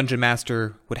your dungeon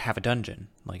master would have a dungeon,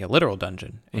 like a literal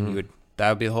dungeon, and that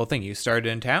would be the whole thing. You started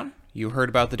in town, you heard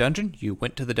about the dungeon, you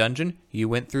went to the dungeon, you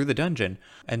went through the dungeon,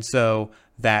 and so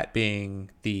that being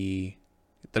the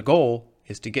goal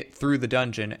is to get through the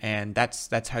dungeon, and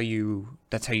that's how you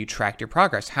track your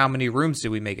progress. How many rooms did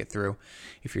we make it through?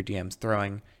 If your DM's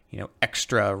throwing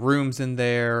extra rooms in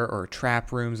there or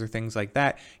trap rooms or things like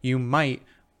that, you might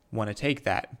want to take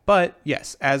that. But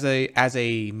yes, as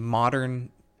a modern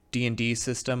D&D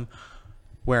system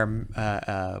where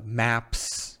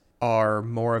maps are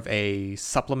more of a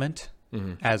supplement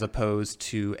as opposed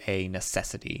to a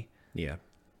necessity.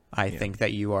 I think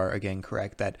that you are again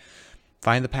correct that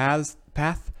find the path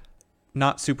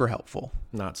not super helpful.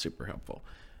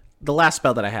 The last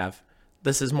spell that I have,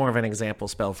 this is more of an example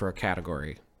spell for a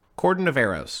category. Cordon of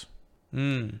Arrows.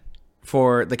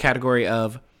 For the category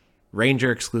of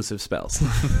Ranger exclusive spells.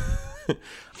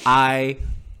 I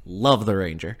love the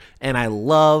Ranger, and I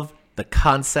love the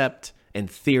concept and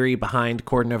theory behind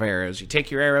cordon of arrows. You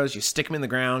take your arrows, you stick them in the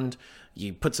ground,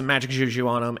 you put some magic juju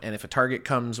on them, and if a target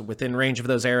comes within range of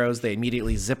those arrows, they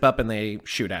immediately zip up and they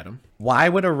shoot at them. Why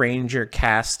would a Ranger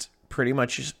cast pretty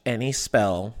much any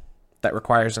spell that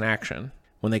requires an action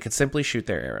when they could simply shoot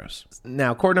their arrows?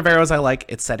 Now, cordon of arrows I like.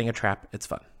 It's setting a trap. It's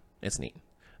fun. It's neat.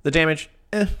 The damage,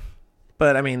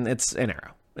 but I mean, it's an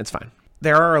arrow. It's fine.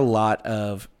 There are a lot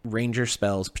of Ranger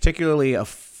spells, particularly of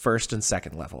first and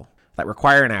second level, that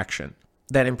require an action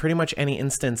that in pretty much any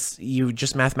instance you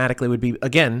just mathematically would be,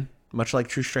 again, much like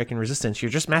True Strike and Resistance,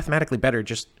 you're just mathematically better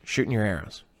just shooting your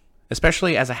arrows.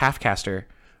 Especially as a half-caster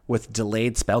with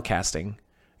delayed spell casting,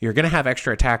 you're going to have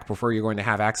extra attack before you're going to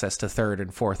have access to third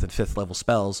and fourth and fifth level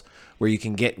spells where you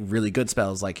can get really good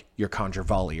spells like your Conjure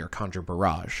Volley or Conjure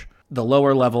Barrage. The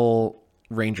lower level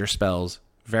Ranger spells,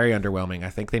 very underwhelming. I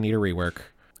think they need a rework,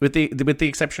 with the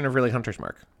exception of really Hunter's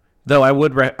Mark. Though I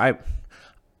would...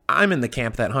 I'm in the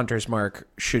camp that Hunter's Mark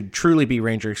should truly be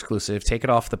Ranger exclusive. Take it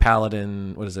off the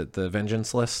Paladin, what is it, the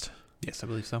Vengeance list? Yes, I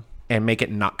believe so. And make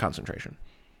it not concentration.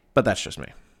 But that's just me.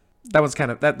 That's kind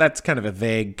of a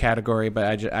vague category, but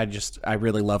I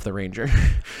really love the Ranger.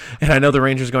 And I know the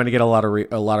Ranger's going to get a lot of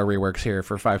reworks here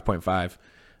for 5.5,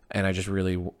 and I just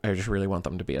really want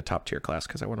them to be a top tier class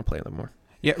because I want to play them more.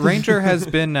 Yeah, Ranger has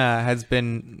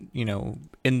been, you know,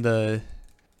 in the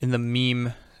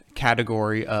meme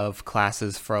category of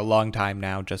classes for a long time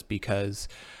now, just because,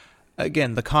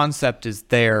 again, the concept is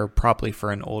there probably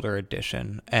for an older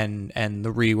edition, and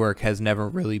the rework has never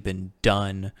really been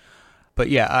done. But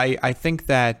yeah, I think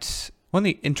that one of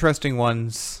the interesting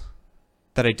ones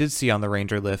that I did see on the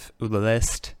Ranger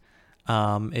list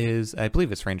is, I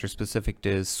believe it's Ranger specific,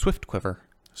 is Swift Quiver.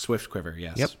 Swift Quiver,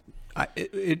 yes. Yep.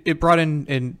 It brought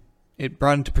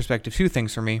into perspective two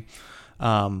things for me.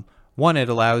 One, it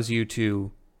allows you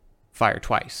to fire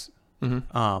twice.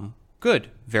 Mm-hmm.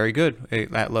 Good, very good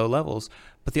at low levels.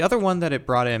 But the other one that it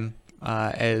brought in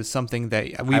is something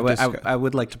that I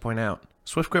would like to point out: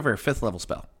 Swift Quiver, 5th level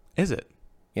spell. Is it?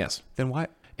 Yes. Then why?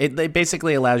 It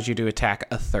basically allows you to attack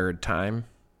a third time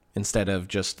instead of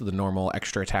just the normal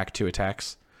extra attack 2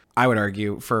 attacks. I would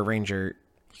argue for a Ranger,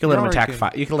 you can let him attack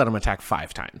 5. You can let him attack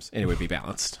 5 times, and it would be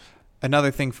balanced.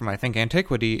 Another thing from I think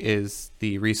Antiquity is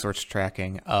the resource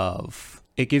tracking of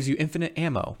it gives you infinite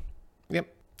ammo. Yep.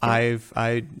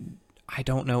 I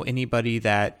don't know anybody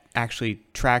that actually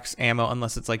tracks ammo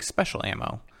unless it's like special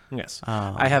ammo. Yes.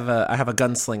 I have a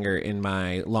gunslinger in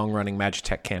my long-running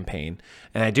Magitech campaign,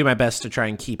 and I do my best to try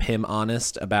and keep him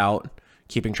honest about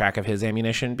keeping track of his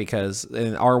ammunition, because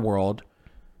in our world,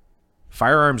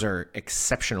 firearms are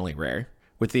exceptionally rare,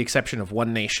 with the exception of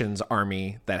one nation's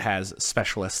army that has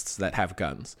specialists that have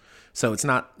guns. So it's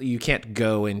not, you can't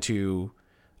go into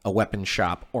a weapon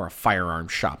shop or a firearm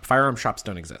shop. Firearm shops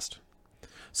don't exist.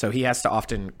 So he has to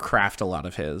often craft a lot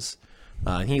of his.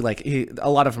 A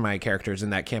lot of my characters in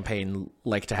that campaign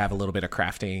like to have a little bit of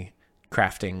craftiness,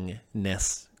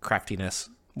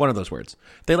 one of those words.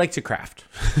 They like to craft.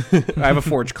 I have a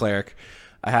forge cleric.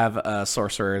 I have a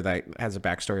sorcerer that has a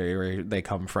backstory where they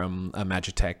come from a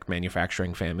Magitech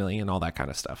manufacturing family and all that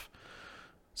kind of stuff.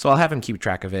 So I'll have him keep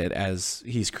track of it as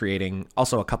he's creating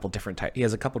also a couple different types. He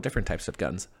has a couple different types of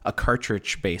guns, a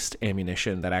cartridge-based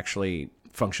ammunition that actually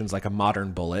functions like a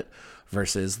modern bullet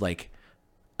versus like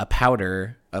a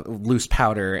loose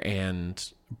powder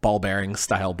and ball bearing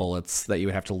style bullets that you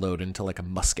would have to load into like a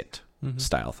musket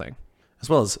style thing, as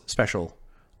well as special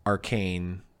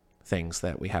arcane things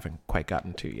that we haven't quite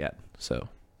gotten to yet. So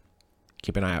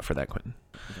keep an eye out for that, Quentin.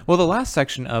 Well, the last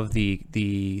section of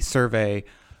the survey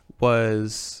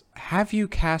was, have you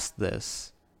cast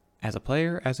this as a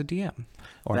player, as a DM,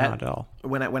 or not at all?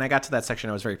 When I got to that section,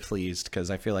 I was very pleased, because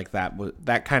I feel like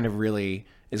that kind of really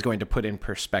is going to put in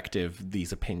perspective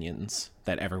these opinions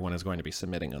that everyone is going to be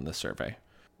submitting on this survey.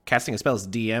 Casting a spell as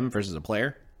DM versus a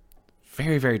player,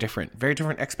 very, very different. Very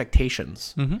different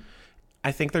expectations. Mm-hmm.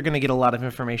 I think they're going to get a lot of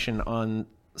information on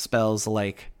spells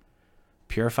like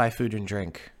Purify Food and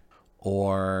Drink,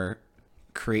 or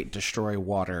Create Destroy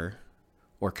Water,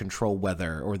 or Control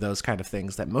Weather, or those kind of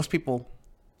things that most people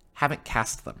haven't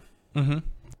cast them. Mm-hmm.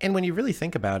 And when you really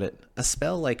think about it, a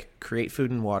spell like Create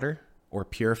Food and Water or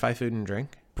Purify Food and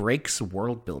Drink breaks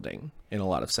world building in a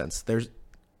lot of sense.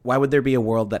 Why would there be a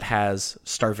world that has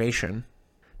starvation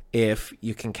if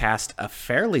you can cast a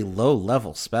fairly low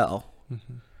level spell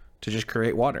to just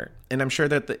create water? And I'm sure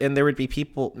that there would be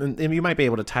people, and you might be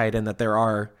able to tie it in that there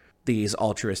are these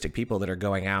altruistic people that are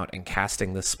going out and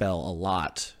casting this spell a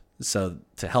lot, so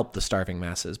to help the starving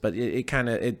masses. But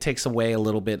it takes away a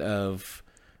little bit of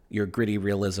your gritty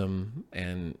realism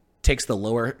and takes the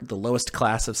lowest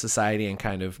class of society and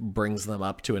kind of brings them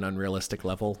up to an unrealistic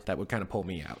level, that would kind of pull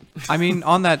me out. I mean,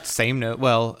 on that same note,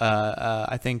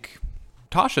 I think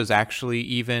Tasha's actually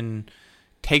even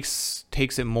takes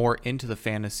it more into the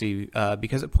fantasy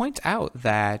because it points out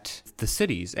that the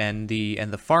cities and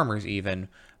the farmers even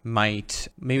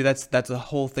maybe that's a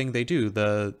whole thing they do.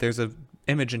 There's a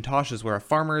image in Tasha's where a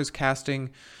farmer is casting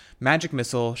magic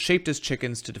missile shaped as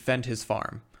chickens to defend his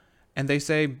farm. And they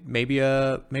say maybe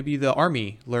the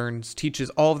army teaches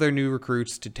all of their new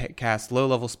recruits to cast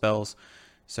low-level spells.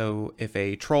 So if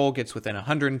a troll gets within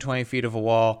 120 feet of a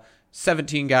wall,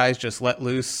 17 guys just let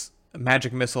loose a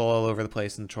magic missile all over the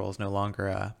place, and the troll is no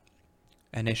longer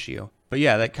an issue. But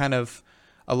yeah, that kind of,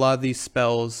 a lot of these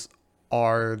spells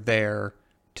are there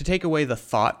to take away the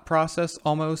thought process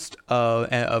almost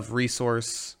of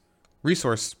resource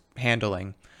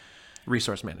handling.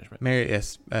 Resource management.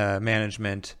 Yes,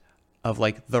 management of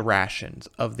like the rations,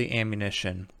 of the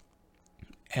ammunition.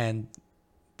 And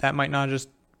that might not just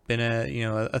been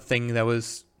a thing that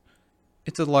was,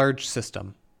 it's a large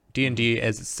system. D&D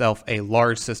is itself a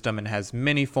large system and has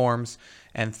many forms,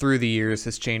 and through the years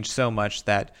has changed so much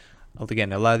that,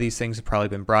 again, a lot of these things have probably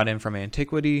been brought in from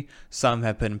antiquity. Some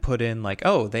have been put in like,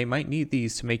 oh, they might need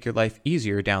these to make your life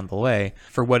easier down the way.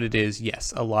 For what it is,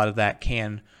 yes, a lot of that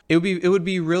can. It would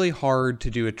be really hard to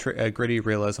do a gritty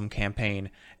realism campaign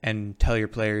and tell your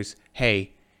players,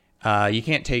 hey, you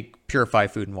can't take purify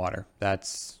food and water.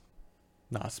 That's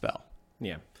not a spell.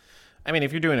 Yeah. I mean,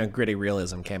 if you're doing a gritty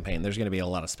realism campaign, there's going to be a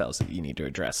lot of spells that you need to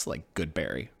address, like Good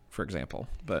Berry, for example.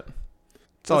 But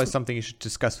it's always something you should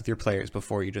discuss with your players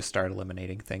before you just start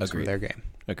eliminating things from their game.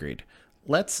 Agreed.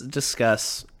 Let's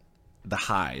discuss the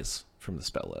highs from the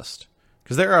spell list.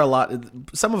 Because there are a lot,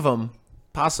 some of them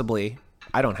possibly,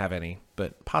 I don't have any,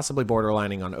 but possibly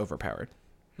borderlining on overpowered.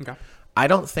 Okay. I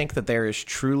don't think that there is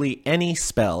truly any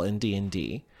spell in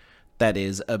D&D that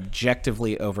is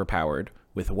objectively overpowered,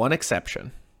 with one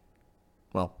exception.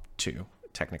 Well, two,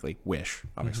 technically. Wish,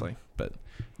 obviously. But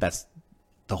that's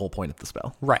the whole point of the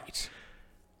spell. Right.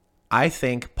 I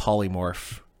think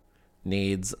polymorph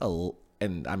needs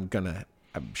and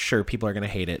I'm sure people are going to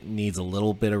hate it, needs a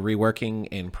little bit of reworking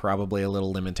and probably a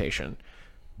little limitation.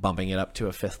 Bumping it up to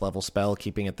a 5th level spell,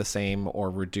 keeping it the same,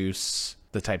 or reduce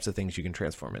the types of things you can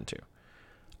transform into.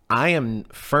 I am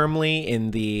firmly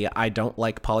in the I don't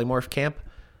like polymorph camp,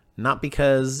 not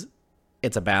because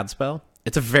it's a bad spell.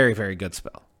 It's a very, very good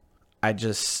spell.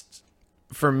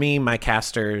 For me, my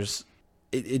casters,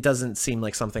 it doesn't seem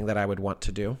like something that I would want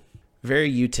to do. Very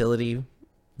utility,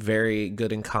 very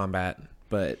good in combat,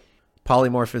 but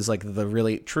polymorph is like the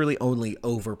really, truly only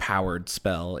overpowered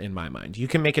spell in my mind. You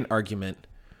can make an argument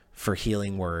for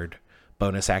healing word,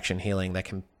 bonus action healing that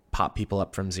can pop people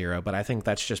up from 0, but I think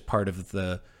that's just part of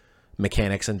the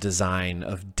mechanics and design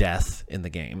of death in the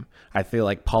game. I feel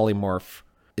like polymorph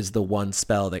is the one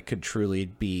spell that could truly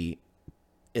be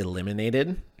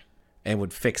eliminated and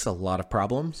would fix a lot of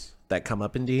problems that come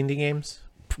up in D&D games,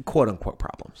 quote unquote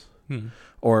problems.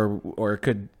 Or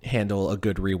could handle a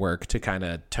good rework to kind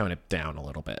of tone it down a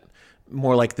little bit.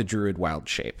 More like the Druid Wild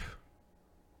Shape,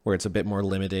 where it's a bit more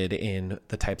limited in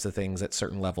the types of things at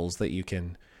certain levels that you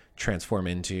can transform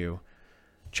into,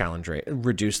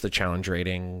 reduce the challenge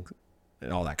rating,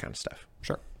 and all that kind of stuff.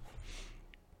 Sure.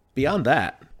 Beyond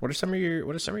that, what are some of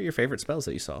your favorite spells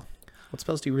that you saw? What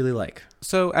spells do you really like?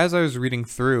 So as I was reading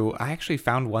through, I actually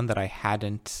found one that I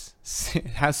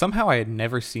somehow I had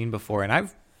never seen before, and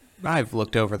I've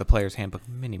looked over the player's handbook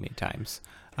many times.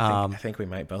 I think we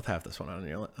might both have this one on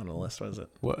the list. What is it?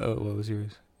 What was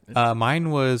yours?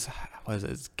 Mine was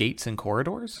it Gates and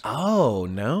Corridors? Oh,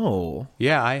 no.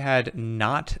 Yeah, I had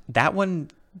not. That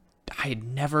one, I had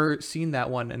never seen that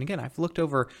one. And again, I've looked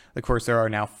over, of course, there are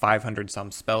now 500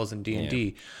 some spells in D&D.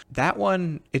 Yeah. That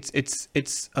one, it's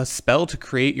a spell to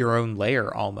create your own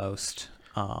lair almost.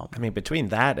 I mean, between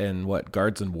that and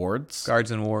Guards and Wards?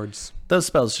 Guards and Wards. Those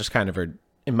spells just kind of are,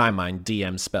 in my mind,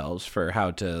 DM spells for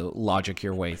how to logic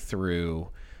your way through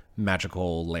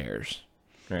magical lairs,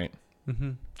 right?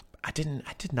 Mm-hmm. I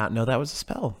did not know that was a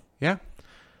spell. Yeah.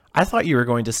 I thought you were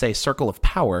going to say Circle of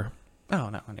Power. Oh,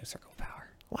 no, I knew Circle of Power.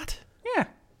 What? Yeah.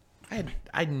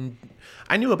 I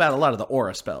knew about a lot of the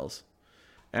aura spells.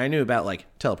 And I knew about, like,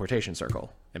 Teleportation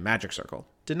Circle and Magic Circle.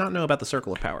 Did not know about the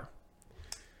Circle of Power.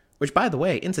 Which, by the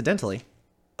way, incidentally,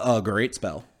 a great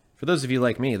spell. For those of you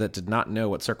like me that did not know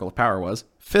what Circle of Power was,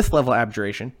 5th level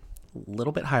Abjuration, a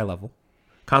little bit high level.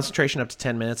 Concentration up to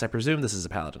 10 minutes. I presume this is a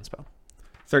Paladin spell.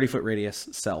 30-foot radius,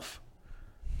 self.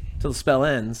 Till the spell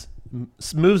ends,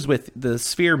 the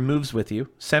sphere moves with you,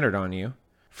 centered on you,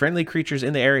 Friendly creatures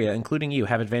in the area, including you,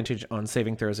 have advantage on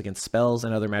saving throws against spells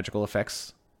and other magical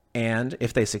effects. And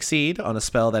if they succeed on a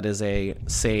spell that is a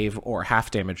save or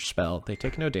half damage spell, they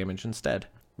take no damage instead.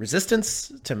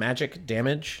 Resistance to magic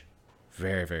damage,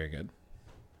 very, very good.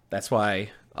 That's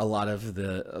why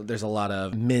there's a lot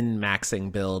of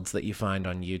min-maxing builds that you find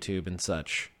on YouTube and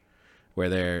such,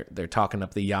 where they're talking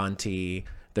up the Yanti,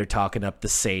 they're talking up the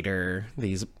Satyr,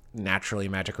 these naturally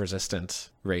magic resistant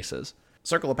races.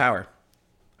 Circle of Power.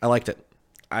 I liked it.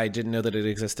 I didn't know that it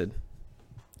existed.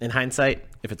 In hindsight,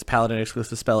 if it's a Paladin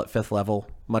exclusive spell at 5th level,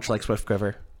 much like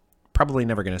Swiftquiver, probably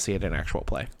never going to see it in actual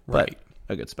play. Right.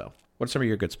 But a good spell. What are some of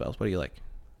your good spells? What do you like?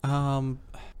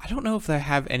 I don't know if I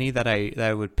have any that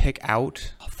I would pick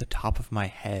out off the top of my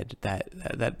head that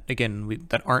again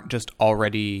that aren't just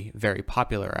already very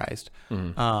popularized.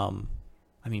 Mm-hmm.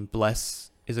 I mean, Bless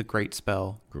is a great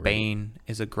spell. Great. Bane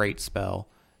is a great spell.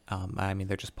 I mean,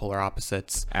 they're just polar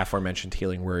opposites. Aforementioned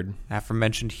Healing Word.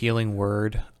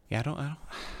 Yeah, I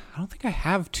don't think I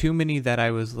have too many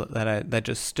that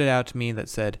just stood out to me that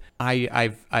said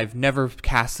I've never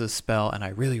cast this spell and I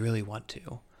really, really want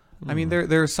to. I mean,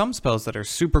 there are some spells that are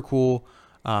super cool,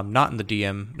 not in the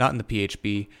DM, not in the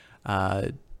PHB.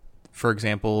 For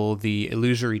example, the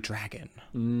Illusory Dragon.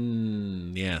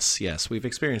 Yes. We've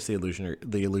experienced the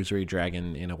Illusory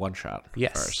Dragon in a one-shot.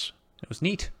 Yes. It was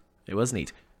neat.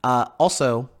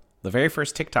 Also, the very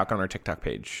first TikTok on our TikTok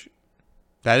page.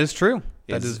 That is true.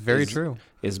 That is very true.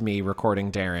 Is me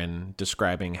recording Darren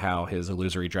describing how his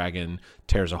Illusory Dragon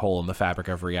tears a hole in the fabric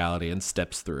of reality and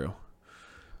steps through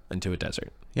into a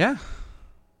desert. Yeah.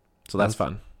 So that's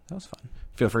fun. That was fun.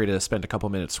 Feel free to spend a couple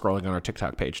minutes scrolling on our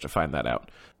TikTok page to find that out.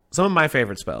 Some of my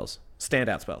favorite spells,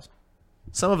 standout spells.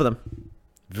 Some of them,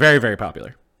 very, very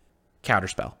popular.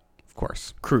 Counterspell. Of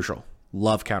course. Crucial.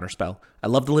 Love Counterspell. I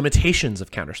love the limitations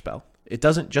of Counterspell. It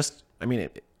doesn't just,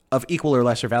 of equal or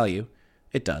lesser value,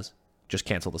 it does. Just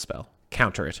cancel the spell.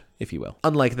 Counter it, if you will.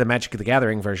 Unlike the Magic the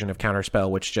Gathering version of Counterspell,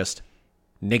 which just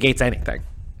negates anything.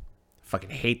 Fucking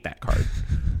hate that card.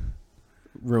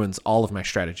 Ruins all of my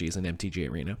strategies in MTG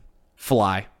Arena.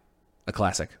 Fly. A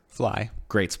classic. Fly.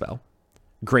 Great spell.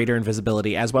 Greater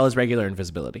invisibility as well as regular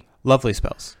invisibility. Lovely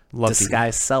spells.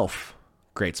 Disguise Self.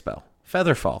 Great spell.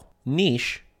 Featherfall.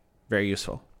 Niche. Very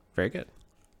useful. Very good.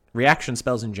 Reaction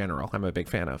spells in general, I'm a big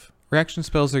fan of. Reaction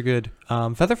spells are good.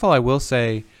 Featherfall, I will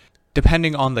say,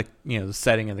 depending on the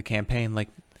setting of the campaign, like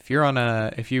if you're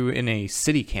in a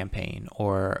city campaign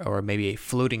or maybe a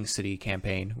floating city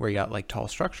campaign where you got like tall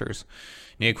structures,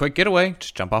 you need a quick getaway,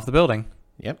 just jump off the building.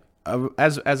 Yep.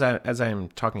 As I'm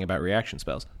talking about reaction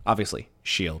spells, obviously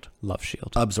Shield. Love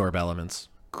Shield. Absorb Elements.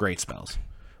 Great spells.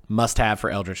 Must have for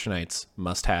Eldritch Knights.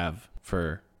 Must have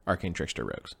for Arcane Trickster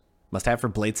Rogues. Must have for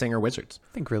Bladesinger Wizards.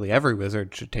 I think really every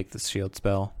wizard should take this Shield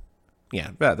spell.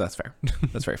 Yeah, that's fair.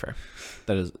 That's very fair.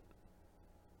 That is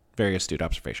very astute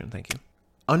observation. Thank you.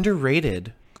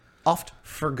 Underrated, oft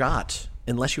forgot,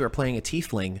 unless you are playing a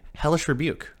Tiefling, Hellish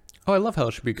Rebuke. Oh, I love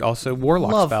Hellish Rebuke. Also,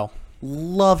 Warlock spell.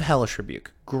 Love Hellish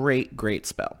Rebuke. Great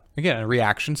spell. Again, a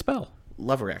reaction spell.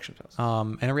 Love reaction spells.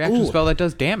 And a reaction spell that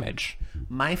does damage.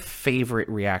 My favorite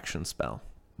reaction spell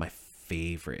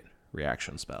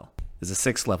is a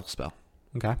 6th level spell.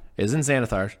 Okay. It is in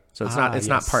Xanathar, so it's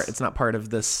not part of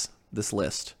this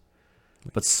list.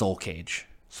 But Soul Cage.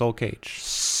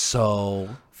 So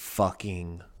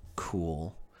fucking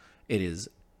cool. It is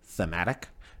thematic.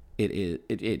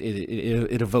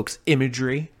 It evokes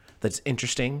imagery that's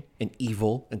interesting and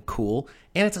evil and cool,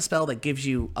 and it's a spell that gives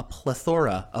you a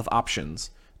plethora of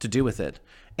options to do with it,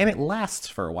 and it lasts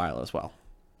for a while as well.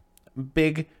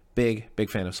 Big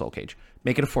fan of Soul Cage.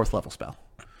 Make it a 4th level spell.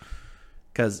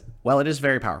 Because, while it is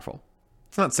very powerful,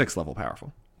 it's not 6th level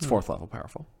powerful. It's 4th level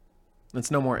powerful. It's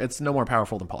no more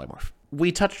powerful than Polymorph.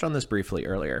 We touched on this briefly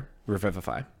earlier.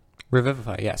 Revivify,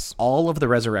 yes. All of the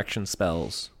resurrection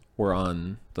spells were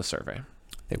on the survey.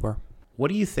 They were. What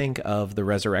do you think of the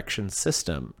resurrection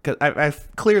system? Because I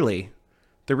clearly,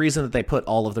 the reason that they put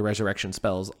all of the resurrection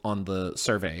spells on the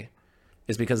survey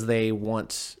is because they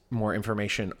want more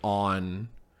information on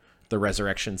the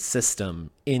resurrection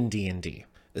system in D&D,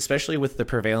 especially with the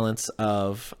prevalence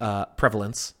of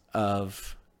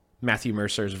Matthew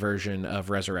Mercer's version of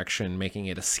resurrection, making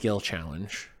it a skill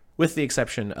challenge, with the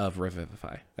exception of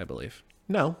Revivify, I believe.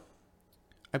 No.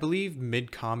 I believe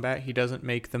mid-combat he doesn't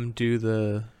make them do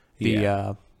the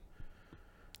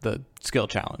skill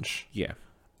challenge. Yeah.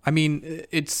 I mean,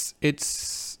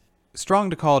 it's strong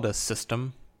to call it a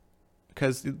system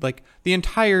because like the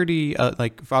entirety,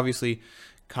 like obviously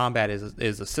combat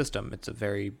is a system. It's a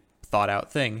very thought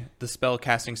out thing. The spell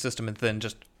casting system and then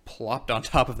just plopped on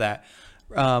top of that.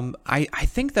 I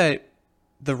think that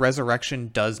the resurrection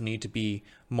does need to be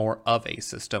more of a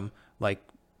system, like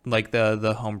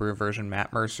the homebrew version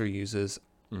Matt Mercer uses.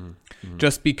 Mm-hmm.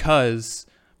 Just because,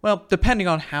 well, depending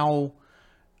on how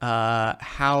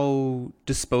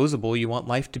disposable you want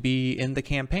life to be in the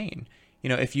campaign.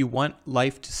 If you want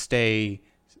life to stay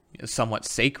somewhat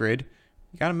sacred,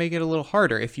 you got to make it a little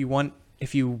harder. If this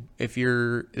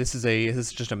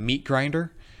is just a meat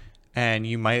grinder, and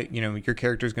you might, your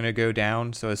character's going to go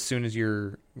down. So as soon as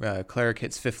your cleric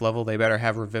hits 5th level, they better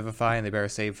have Revivify, and they better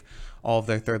save all of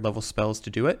their 3rd level spells to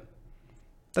do it.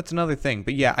 That's another thing.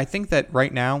 But yeah, I think that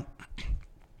right now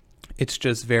it's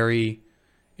just a very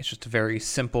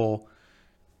simple,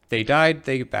 they died,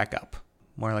 they get back up.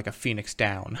 More like a Phoenix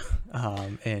Down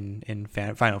in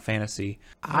Final Fantasy.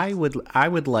 I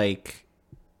would like,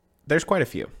 there's quite a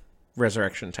few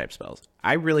resurrection type spells.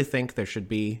 I really think there should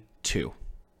be 2.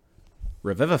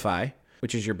 Revivify,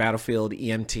 which is your battlefield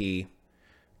EMT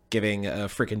giving a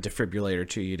freaking defibrillator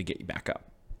to you to get you back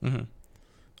up. Mm-hmm.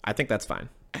 I think that's fine.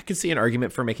 I could see an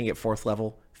argument for making it 4th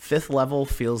level. 5th level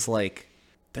feels like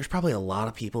there's probably a lot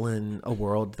of people in a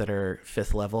world that are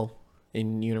 5th level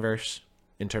in universe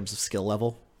in terms of skill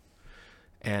level.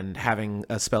 And having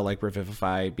a spell like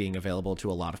Revivify being available to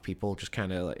a lot of people just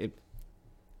kind of, it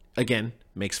again,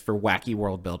 makes for wacky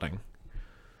world building.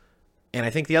 And I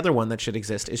think the other one that should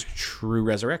exist is True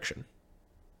Resurrection.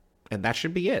 And that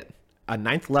should be it. A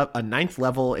ninth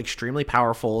level, extremely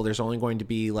powerful. There's only going to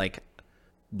be like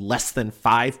less than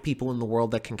 5 people in the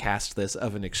world that can cast this,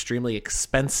 of an extremely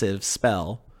expensive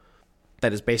spell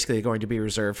that is basically going to be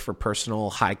reserved for personal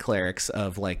high clerics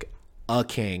of like a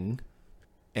king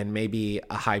and maybe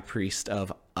a high priest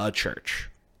of a church.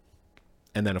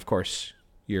 And then, of course,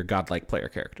 your godlike player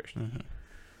characters. Mm-hmm.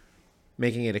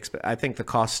 Making it, I think the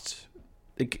cost,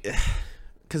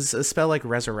 because a spell like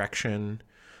Resurrection,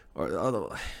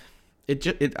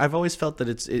 I've always felt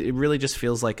that it really just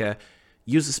feels like a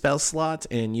use a spell slot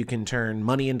and you can turn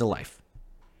money into life.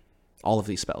 All of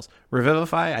these spells.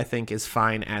 Revivify, I think, is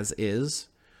fine as is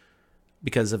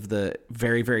because of the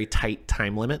very, very tight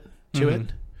time limit to mm-hmm.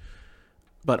 it.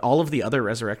 But all of the other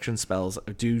resurrection spells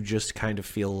do just kind of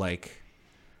feel like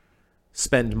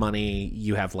spend money,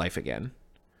 you have life again.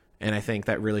 And I think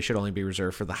that really should only be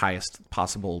reserved for the highest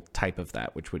possible type of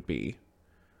that, which would be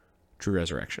True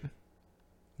Resurrection.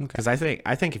 Because I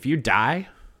think if you die,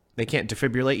 they can't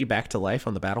defibrillate you back to life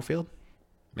on the battlefield.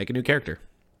 Make a new character.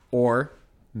 Or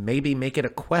maybe make it a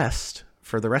quest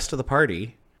for the rest of the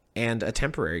party and a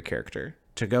temporary character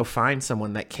to go find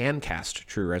someone that can cast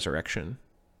True Resurrection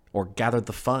or gather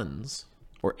the funds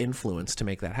or influence to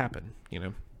make that happen,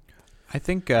 I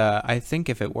think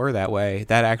if it were that way,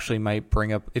 that actually might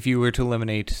bring up, if you were to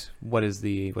eliminate what is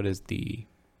the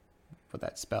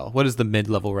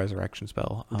mid-level resurrection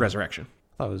spell? Resurrection.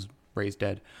 I thought it was Raise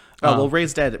Dead.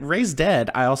 Raise Dead. Raise Dead,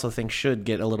 I also think should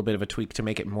get a little bit of a tweak to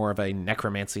make it more of a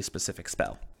necromancy specific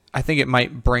spell. I think it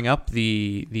might bring up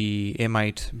it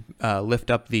might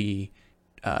lift up the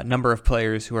number of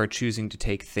players who are choosing to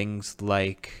take things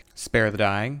like Spare the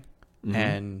Dying mm-hmm.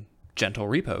 and Gentle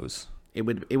Repose. It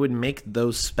would make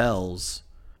those spells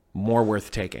more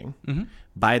worth taking. Mm-hmm.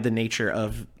 By the nature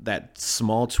of that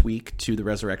small tweak to the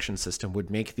resurrection system would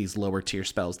make these lower tier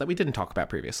spells that we didn't talk about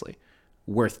previously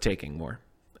worth taking more.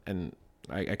 And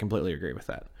I completely agree with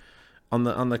that. On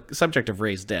the subject of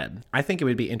Raise Dead, I think it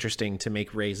would be interesting to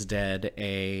make Raise Dead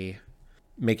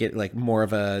make it like more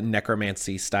of a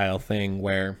necromancy style thing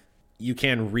where you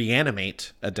can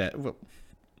reanimate a dead. Well,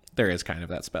 there is kind of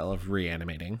that spell of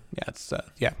reanimating. Yeah, it's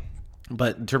yeah.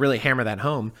 But to really hammer that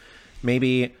home,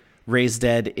 maybe Raise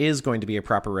Dead is going to be a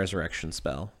proper resurrection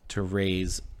spell to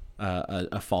raise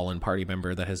a fallen party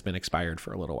member that has been expired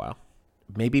for a little while.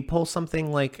 Maybe pull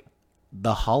something like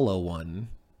the Hollow One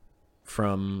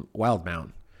from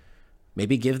Wildmount.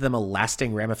 Maybe give them a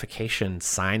lasting ramification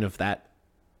sign of that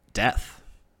death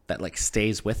that like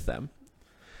stays with them.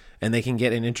 And they can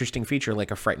get an interesting feature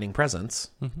like a Frightening Presence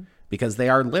mm-hmm. because they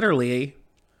are literally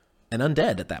an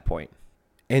undead at that point.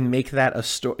 And make that a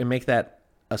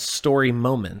story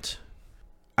moment.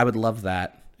 I would love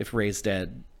that if Raise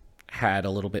Dead had a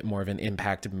little bit more of an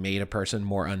impact, made a person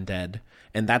more undead.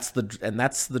 And that's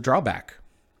the drawback.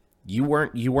 You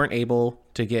weren't able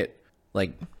to get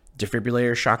like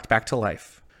defibrillator shocked back to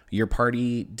life. Your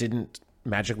party didn't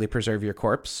magically preserve your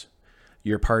corpse.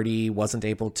 Your party wasn't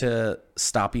able to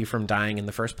stop you from dying in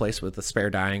the first place with a Spare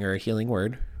Dying or a Healing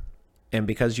Word. And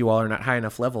because you all are not high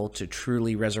enough level to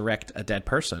truly resurrect a dead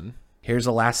person, here's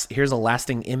a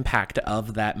lasting impact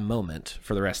of that moment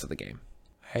for the rest of the game.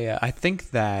 I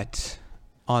think that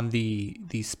on the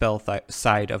spell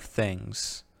side of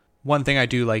things, one thing I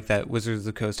do like that Wizards of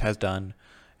the Coast has done,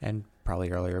 and probably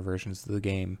earlier versions of the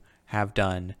game have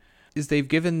done, is they've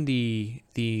given the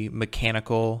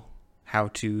mechanical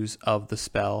how-tos of the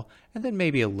spell, and then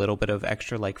maybe a little bit of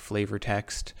extra like flavor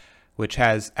text, which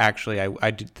has actually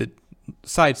I did the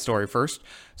side story first.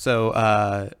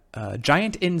 So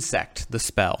giant insect, the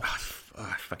spell. Oh,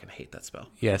 I fucking hate that spell.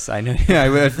 Yes, I know.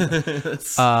 Yeah,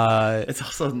 It's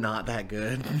also not that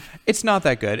good. It's not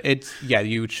that good.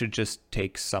 You should just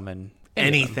take summon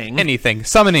Anything.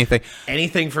 Summon anything.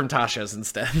 Anything from Tasha's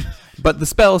instead. But the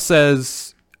spell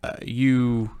says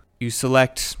you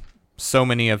select so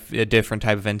many of a different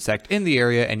type of insect in the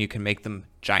area, and you can make them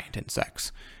giant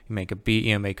insects. You make a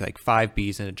bee, make like 5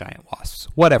 bees into giant wasps.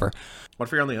 Whatever. What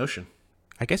if you're on the ocean?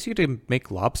 I guess you could make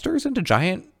lobsters into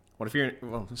giant. What if you're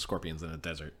scorpions in a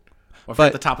desert? What if you're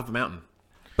at the top of a mountain?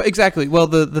 But exactly. Well,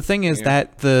 the thing is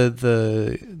that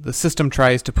the system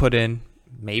tries to put in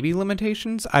maybe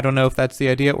limitations. I don't know if that's the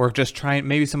idea, or just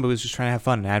maybe somebody was just trying to have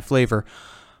fun and add flavor.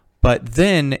 But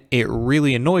then it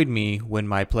really annoyed me when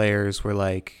my players were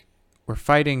like, "We're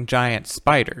fighting giant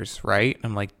spiders, right?" And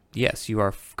I'm like, "Yes, you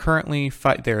are currently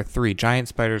there are 3 giant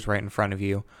spiders right in front of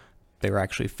you. They were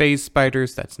actually phase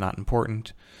spiders. That's not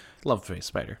important." Love phase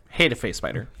spider. Hate a phase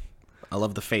spider. I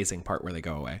love the phasing part where they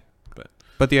go away.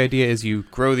 But the idea is you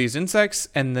grow these insects,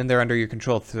 and then they're under your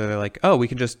control. So they're like, "Oh,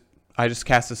 I just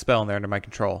cast a spell, and they're under my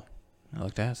control." I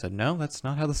looked at it and said, "No, that's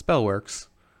not how the spell works.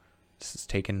 This is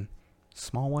taking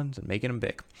small ones and making them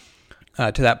big."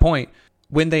 To that point,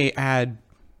 when they add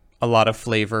a lot of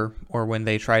flavor, or when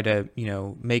they try to,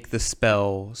 make the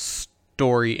spell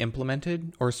story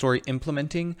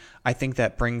implementing, I think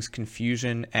that brings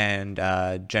confusion and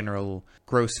general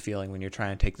gross feeling when you're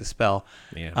trying to take the spell.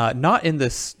 Yeah. Not in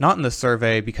the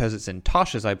survey, because it's in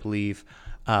Tasha's, I believe.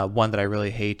 One that I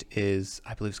really hate is,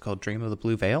 I believe it's called Dream of the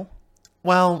Blue Veil.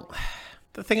 Well,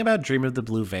 the thing about Dream of the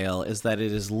Blue Veil is that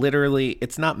it is literally,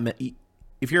 it's not,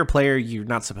 if you're a player, you're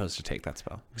not supposed to take that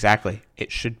spell. Exactly.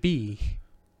 It should be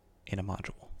in a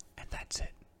module, and that's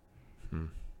it.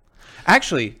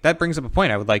 Actually, that brings up a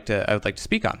point I would like to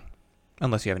speak on,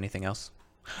 unless you have anything else.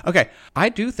 Okay, I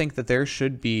do think that there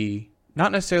should be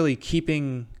not necessarily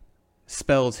keeping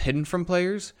spells hidden from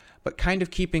players, but kind of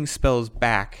keeping spells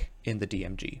back in the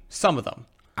DMG. Some of them.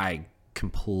 I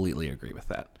completely agree with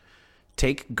that.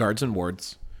 Take Guards and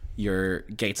Wards, your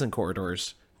Gates and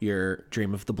Corridors, your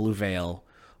Dream of the Blue Veil,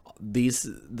 the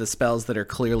spells that are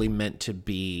clearly meant to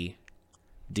be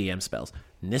DM spells.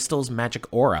 Nistel's Magic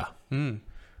Aura,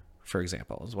 for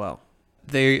example, as well.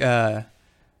 They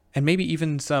and maybe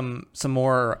even some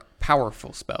more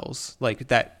powerful spells like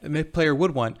that a player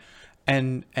would want.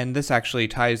 And this actually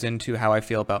ties into how I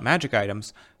feel about magic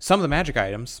items. Some of the magic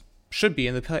items should be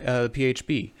in the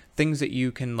PHB. Things that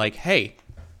you can, like, hey,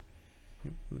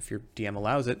 if your DM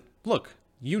allows it, look,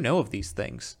 you know of these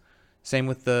things. Same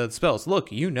with the spells.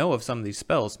 Look, you know of some of these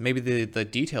spells. Maybe the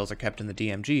details are kept in the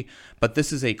DMG, but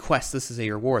this is a quest. This is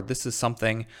a reward. This is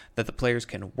something that the players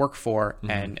can work for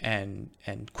and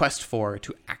quest for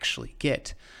to actually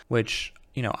get, which,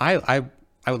 I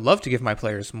would love to give my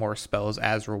players more spells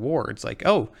as rewards. Like,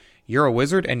 oh, you're a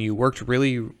wizard and you worked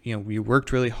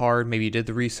really hard. Maybe you did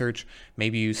the research.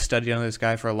 Maybe you studied under this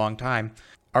guy for a long time.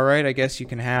 All right, I guess you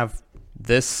can have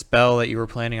this spell that you were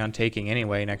planning on taking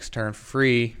anyway next turn for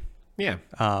free. Yeah.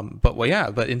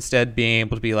 But instead being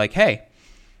able to be like, hey,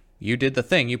 you did the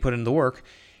thing, you put in the work.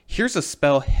 Here's a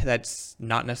spell that's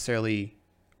not necessarily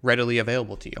readily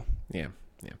available to you. Yeah.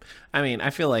 I mean, I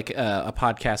feel like a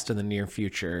podcast in the near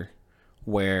future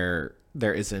where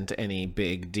there isn't any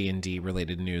big D&D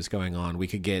related news going on, we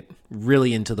could get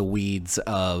really into the weeds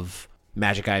of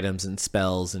magic items and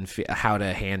spells and how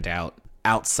to hand out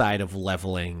outside of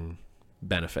leveling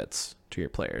benefits to your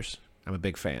players. I'm a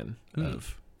big fan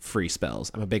of free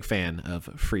spells. I'm a big fan of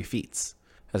free feats,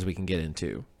 as we can get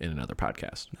into in another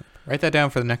podcast. Write that down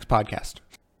for the next podcast.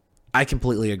 I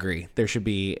completely agree. There should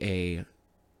be a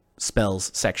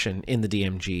spells section in the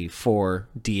DMG for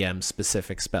DM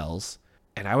specific spells.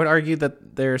 And I would argue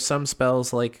that there are some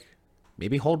spells like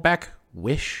maybe Hold Back,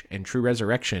 Wish, and True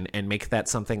Resurrection, and make that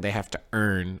something they have to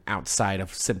earn outside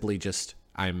of simply just,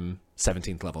 I'm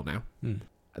 17th level now.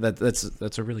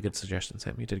 That's a really good suggestion,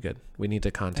 Sam. You did good. We need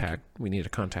to contact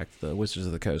the Wizards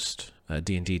of the Coast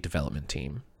D&D development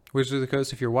team. Wizards of the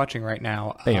Coast, if you're watching right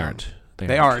now, they aren't.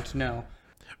 They aren't. No.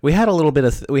 We had a little bit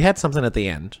of we had something at the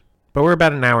end, but we're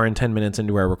about an hour and 10 minutes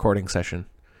into our recording session.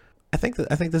 I think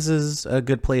this is a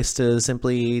good place to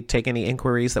simply take any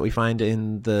inquiries that we find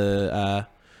in the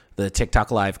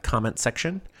TikTok Live comment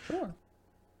section. Sure.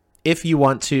 If you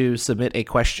want to submit a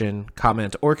question,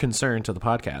 comment, or concern to the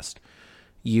podcast,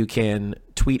 you can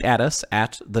tweet at us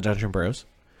at the Dungeon Bros.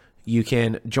 You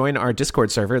can join our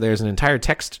Discord server. There's an entire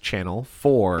text channel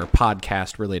for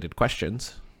podcast-related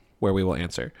questions where we will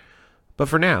answer. But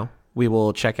for now, we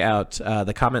will check out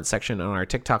the comment section on our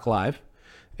TikTok Live,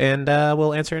 and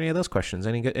we'll answer any of those questions.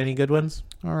 Any good ones?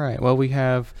 All right. Well, we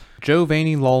have Joe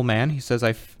Vaney Lolman. He says,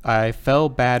 I fell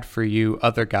bad for you,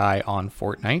 other guy on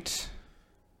Fortnite.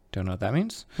 Don't know what that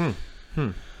means.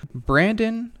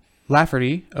 Brandon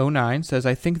Lafferty 09 says,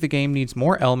 I think the game needs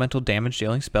more elemental damage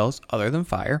dealing spells other than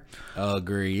fire.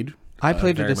 Agreed.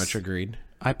 Very much agreed.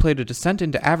 I played a Descent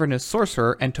into Avernus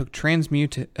Sorcerer and took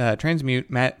Transmute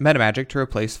Metamagic to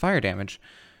replace fire damage,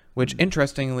 which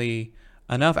interestingly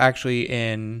enough, actually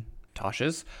in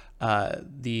Tosh's,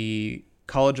 the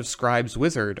College of Scribes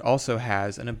Wizard also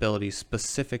has an ability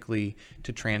specifically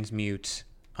to transmute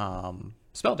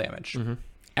spell damage. Mm-hmm.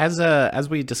 As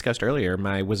we discussed earlier,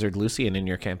 my wizard Lucian in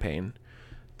your campaign,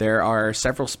 there are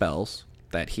several spells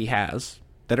that he has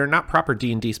that are not proper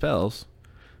D&D spells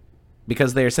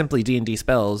because they are simply D&D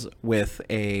spells with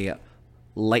a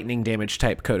lightning damage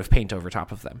type coat of paint over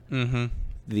top of them. Mm-hmm.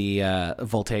 The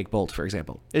Voltaic Bolt, for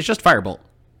example. It's just Firebolt,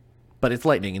 but it's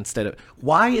lightning instead of...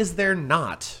 Why is there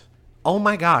not... Oh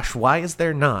my gosh, why is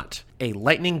there not a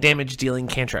lightning damage dealing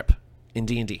cantrip in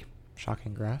D&D?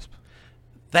 Shocking Grasp?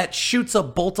 That shoots a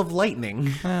bolt of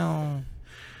lightning. Well...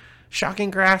 Shocking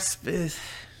Grasp is...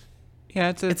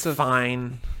 Yeah, it's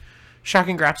fine.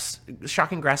 Shocking Grasp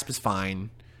is fine.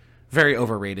 Very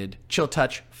overrated. Chill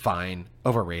Touch, fine.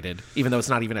 Overrated. Even though it's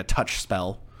not even a touch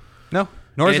spell. No,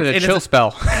 nor is it a chill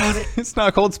spell. It's not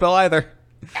a cold spell either.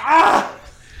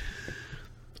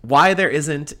 Why there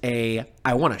isn't a,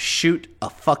 I want to shoot a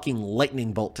fucking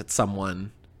lightning bolt at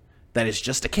someone that is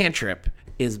just a cantrip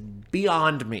is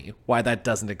beyond me. Why that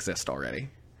doesn't exist already.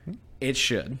 It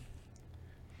should.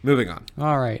 Moving on.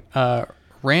 All right.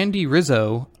 Randy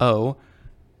Rizzo,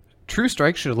 True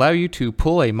Strike should allow you to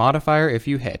pull a modifier if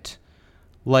you hit.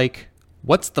 Like,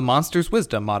 what's the monster's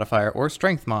wisdom modifier or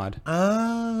strength mod?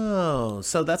 Oh,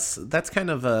 so that's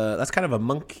kind of a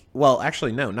monk. Well,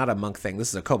 actually, no, not a monk thing. This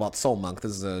is a Cobalt Soul Monk.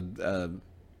 This is a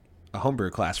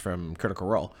homebrew class from Critical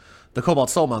Role. The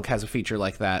Cobalt Soul Monk has a feature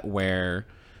like that where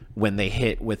when they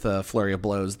hit with a flurry of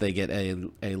blows, they get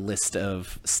a list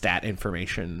of stat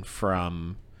information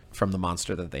from the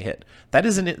monster that they hit. That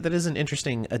is an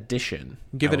interesting addition.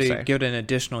 Give it an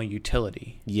additional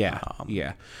utility. Yeah,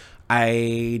 yeah.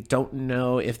 I don't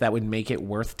know if that would make it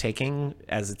worth taking,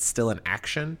 as it's still an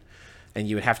action, and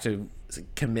you would have to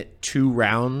commit 2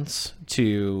 rounds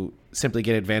to simply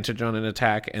get advantage on an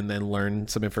attack and then learn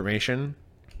some information.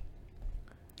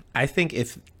 I think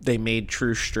if they made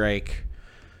True Strike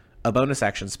a bonus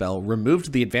action spell,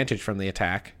 removed the advantage from the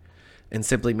attack, and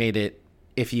simply made it,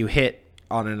 if you hit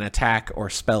on an attack or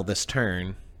spell this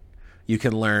turn, you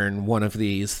can learn one of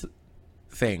these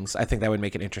things. I think that would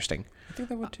make it interesting. I think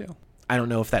that would too. I don't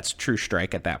know if that's True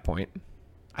Strike at that point.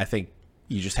 I think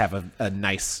you just have a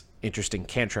nice, interesting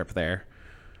cantrip there.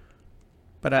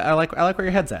 But I like where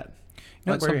your head's at.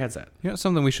 Your head's at. You know,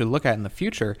 something we should look at in the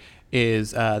future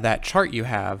is that chart you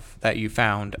have that you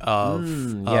found of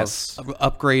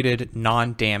upgraded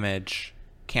non-damage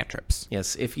cantrips.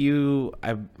 Yes,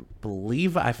 I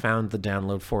believe I found the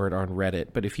download for it on Reddit,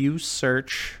 but if you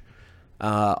search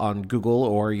on Google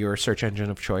or your search engine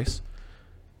of choice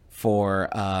for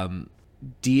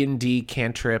D&D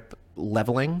cantrip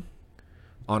leveling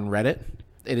on Reddit,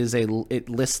 it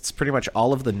lists pretty much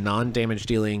all of the non-damage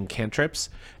dealing cantrips,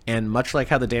 and much like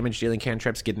how the damage dealing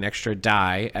cantrips get an extra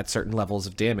die at certain levels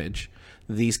of damage,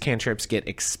 these cantrips get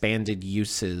expanded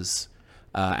uses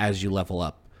as you level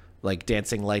up. Like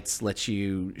Dancing Lights lets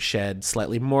you shed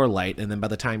slightly more light, and then by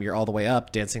the time you're all the way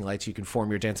up, Dancing Lights, you can form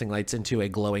your Dancing Lights into a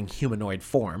glowing humanoid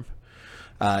form.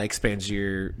 Expands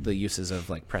the uses of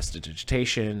like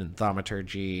Prestidigitation and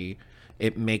Thaumaturgy.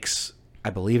 I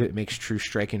believe it makes True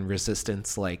Strike and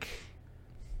Resistance like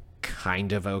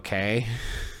kind of okay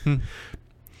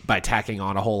by tacking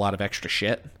on a whole lot of extra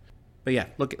shit. But yeah,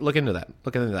 look into that.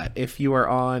 Look into that. If you are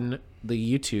on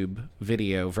the YouTube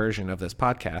video version of this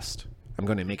podcast, I'm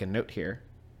going to make a note here.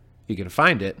 You can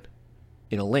find it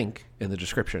in a link in the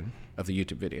description of the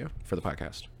YouTube video for the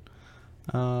podcast.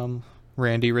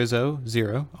 Randy Rizzo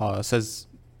 0 says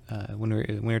when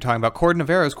we were talking about Cordon of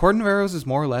Arrows is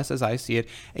more or less, as I see it,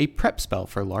 a prep spell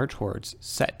for large hordes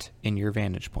set in your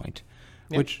vantage point.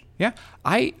 Yep. Which, yeah,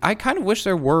 I kind of wish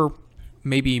there were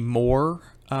maybe more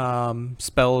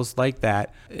spells like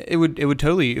that. It would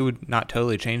not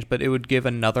totally change, but it would give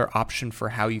another option for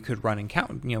how you could run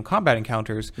combat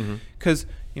encounters. Because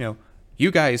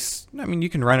you guys, I mean, you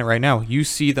can run it right now. You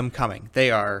see them coming.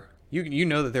 They are you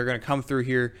know that they're going to come through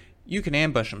here. You can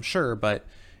ambush them, sure, but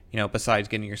besides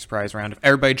getting your surprise round, if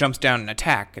everybody jumps down and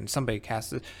attack and somebody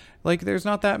casts it, like there's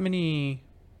not that many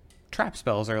trap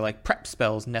spells or like prep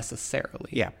spells necessarily.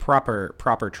 Yeah, proper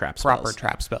trap spells. Proper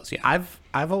trap spells, yeah.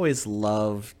 I've always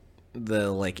loved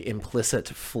the like implicit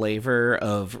flavor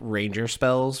of ranger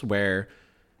spells where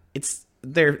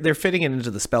they're fitting it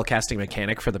into the spellcasting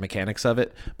mechanic for the mechanics of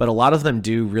it, but a lot of them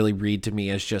do really read to me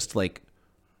as just like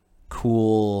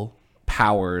cool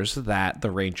powers that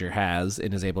the ranger has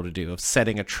and is able to do of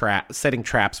setting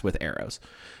traps with arrows.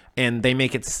 And they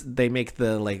make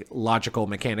the like logical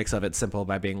mechanics of it simple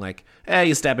by being like,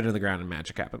 you stab it into the ground and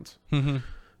magic happens. Mm-hmm.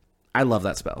 I love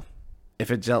that spell. If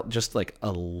it dealt just like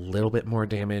a little bit more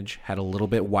damage, had a little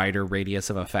bit wider radius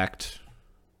of effect,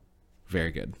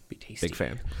 very good. Be tasty. Big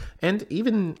fan. And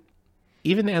even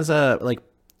as a like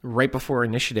right before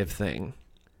initiative thing,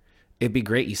 it'd be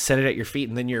great. You set it at your feet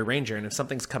and then you're a ranger, and if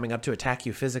something's coming up to attack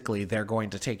you physically, they're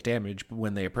going to take damage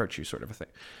when they approach you, sort of a thing.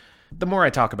 The more I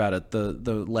talk about it,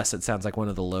 the less it sounds like one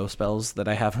of the low spells that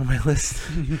I have on my list.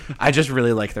 I just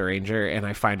really like the ranger, and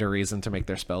I find a reason to make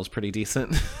their spells pretty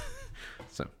decent.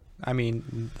 So, I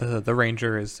mean, the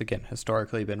ranger has, again,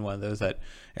 historically been one of those that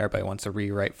everybody wants to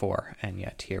rewrite for, and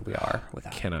yet here we are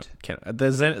without cannot.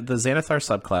 The Xanathar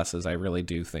subclasses, I really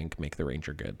do think make the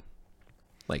ranger good.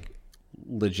 Like,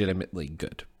 legitimately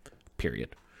good.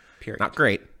 Period. Not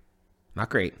great.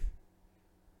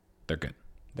 They're good.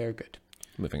 They're good.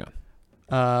 Moving on.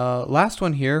 Last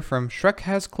one here from Shrek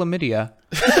Has Chlamydia.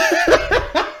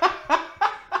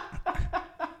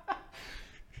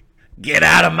 Get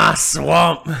out of my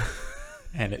swamp.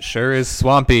 And it sure is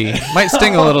swampy. Might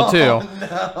sting a little too.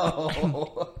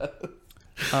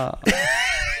 No.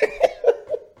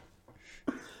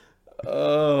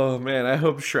 Oh man, I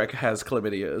hope Shrek Has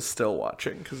Chlamydia is still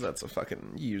watching, because that's a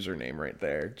fucking username right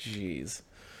there. Jeez.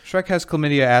 Shrek Has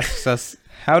Chlamydia asks us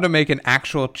how to make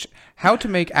actual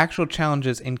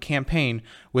challenges in campaign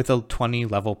with a 20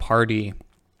 level party.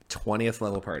 20th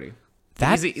level party.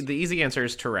 The easy answer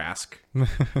is Tarrasque,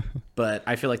 but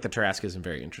I feel like the Tarrasque isn't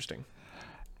very interesting.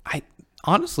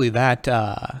 Honestly that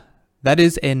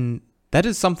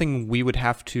is something we would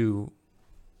have to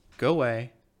go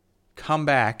away, come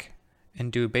back,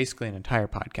 and do basically an entire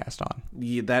podcast on.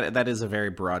 Yeah, that is a very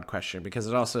broad question, because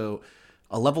it also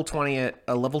a level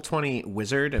 20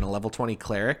 wizard and a level 20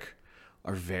 cleric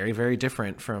are very, very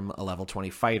different from a level 20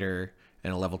 fighter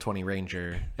and a level 20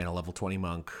 ranger and a level 20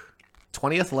 monk.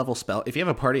 20th level spell. If you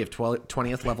have a party of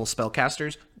 20th level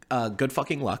spellcasters, good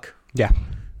fucking luck. Yeah.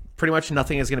 Pretty much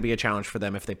nothing is going to be a challenge for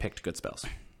them if they picked good spells.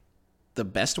 The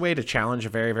best way to challenge a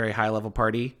very, very high level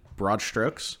party, broad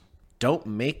strokes, don't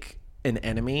make an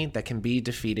enemy that can be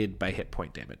defeated by hit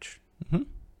point damage. Mm-hmm.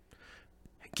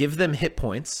 Give them hit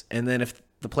points, and then if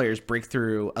the players break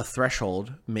through a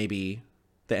threshold, maybe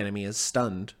the enemy is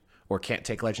stunned or can't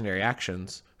take legendary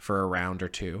actions for a round or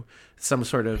two, some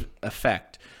sort of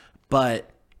effect.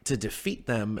 But to defeat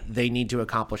them, they need to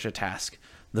accomplish a task.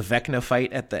 The Vecna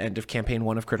fight at the end of Campaign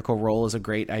 1 of Critical Role is a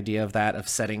great idea of that, of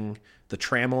setting the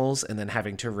trammels and then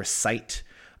having to recite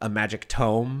a magic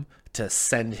tome to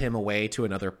send him away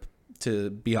to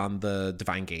beyond the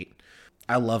Divine Gate.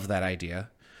 I love that idea.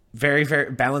 Very,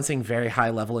 very balancing very high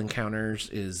level encounters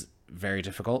is very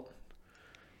difficult.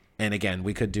 And again,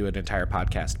 we could do an entire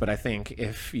podcast, but I think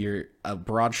if you're a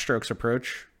broad strokes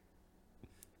approach,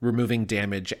 removing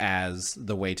damage as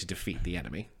the way to defeat the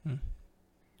enemy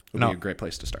would be a great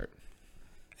place to start.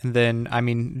 And then, I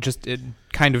mean, just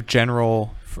kind of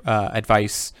general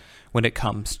advice when it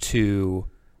comes to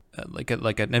like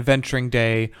an adventuring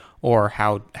day or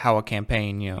how a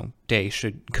campaign day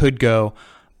could go.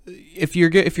 If you're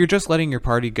just letting your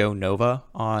party go Nova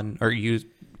on, or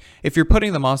if you're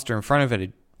putting the monster in front of it,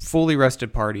 a fully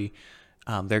rested party,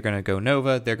 they're going to go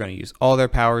Nova. They're going to use all their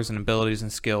powers and abilities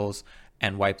and skills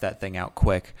and wipe that thing out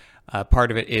quick. Part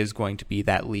of it is going to be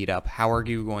that lead up. How are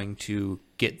you going to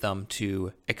get them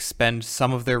to expend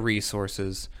some of their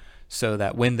resources so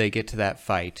that when they get to that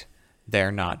fight,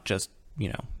 they're not just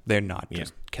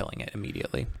killing it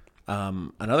immediately.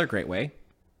 Another great way,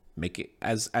 make it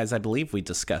as I believe we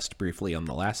discussed briefly on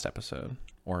the last episode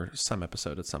or some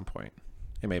episode at some point.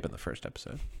 It may have been the first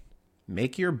episode.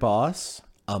 Make your boss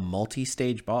a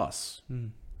multi-stage boss.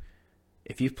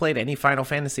 If you've played any Final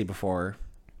Fantasy before,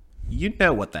 you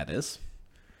know what that is.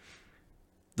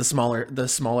 The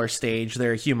smaller stage,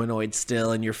 they're humanoid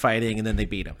still, and you're fighting, and then they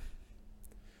beat him.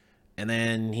 And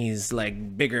then he's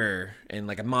like bigger and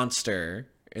like a monster,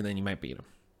 and then you might beat him.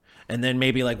 And then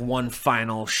maybe like one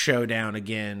final showdown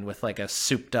again with like a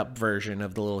souped up version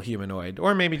of the little humanoid,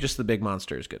 or maybe just the big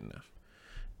monster is good enough.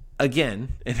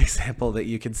 Again, an example that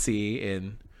you can see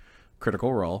in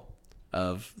Critical Role.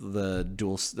 of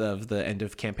the end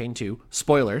of campaign 2.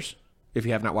 Spoilers if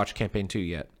you have not watched campaign 2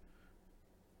 yet.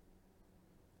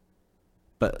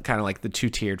 But kind of like the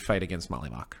 2-tiered fight against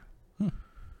Mollywalk.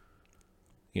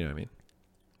 You know what I mean?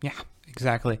 Yeah,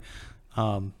 exactly.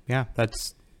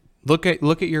 That's look at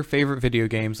your favorite video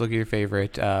games, look at your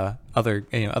favorite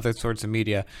other sorts of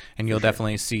media, and you'll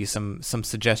definitely see some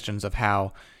suggestions of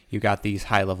how you got these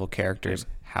high level characters,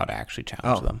 how to actually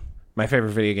challenge them. My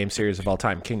favorite video game series of all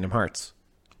time, Kingdom Hearts.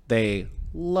 They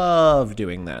love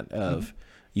doing that of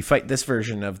you fight this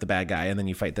version of the bad guy, and then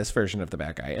you fight this version of the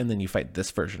bad guy, and then you fight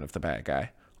this version of the bad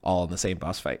guy, all in the same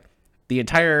boss fight. The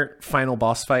entire final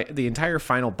boss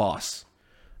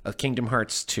of Kingdom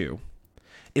Hearts 2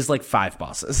 is like 5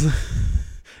 bosses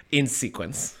in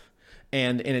sequence.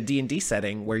 And in a D&D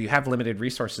setting where you have limited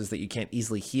resources that you can't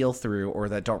easily heal through or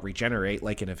that don't regenerate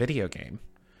like in a video game,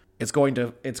 it's going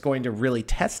to really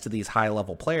test these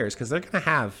high-level players because they're going to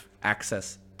have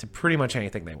access to pretty much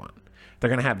anything they want. They're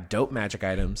going to have dope magic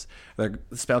items. The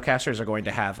spellcasters are going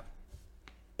to have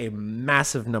a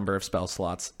massive number of spell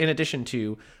slots, in addition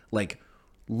to like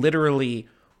literally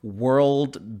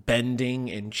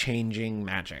world-bending and changing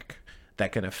magic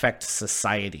that can affect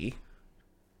society.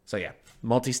 So yeah,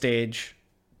 multi-stage,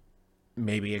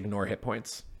 maybe ignore hit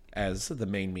points as the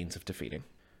main means of defeating.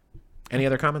 Any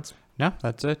other comments? No,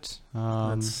 that's it.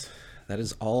 That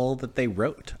is all that they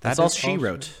wrote. That's all she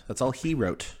wrote. That's all he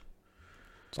wrote.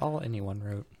 It's all anyone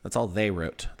wrote. That's all they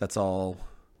wrote. That's all.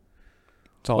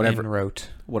 It's all whatever wrote.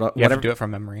 You have to do it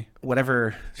from memory.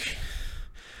 Whatever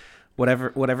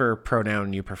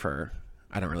pronoun you prefer,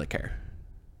 I don't really care.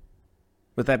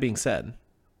 With that being said,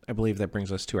 I believe that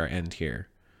brings us to our end here,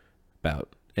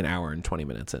 about an hour and 20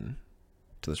 minutes into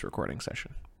this recording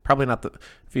session. Probably not the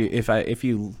if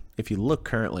you look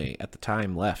currently at the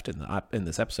time left in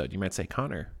this episode, you might say,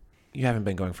 Connor, you haven't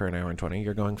been going for an hour and 20.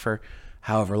 You're going for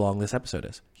however long this episode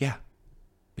is. Yeah,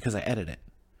 because I edit it.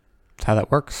 That's how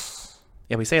that works.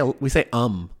 Yeah, we say a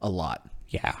lot.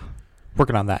 Yeah,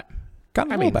 working on that.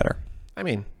 Gotten a little better. I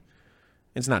mean,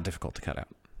 it's not difficult to cut out.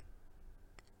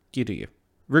 You do you.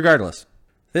 Regardless,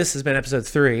 this has been episode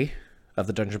 3 of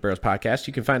the Dungeon Bros podcast.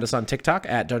 You can find us on TikTok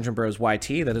at Dungeon Bros YT.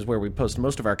 That is where we post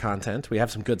most of our content. We have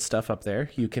some good stuff up there.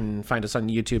 You can find us on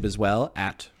YouTube as well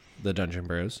at the Dungeon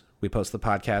Bros. We post the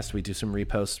podcast. We do some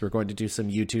reposts. We're going to do some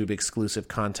YouTube exclusive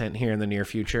content here in the near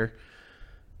future.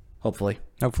 Hopefully,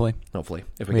 if we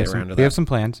get around to that. We have some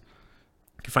plans.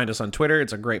 You can find us on Twitter.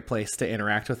 It's a great place to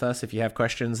interact with us if you have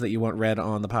questions that you want read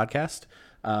on the podcast.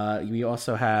 We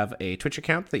also have a Twitch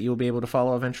account that you will be able to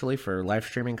follow eventually for live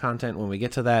streaming content when we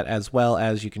get to that, as well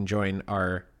as you can join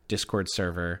our Discord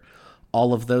server.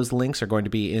 All of those links are going to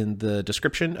be in the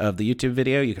description of the YouTube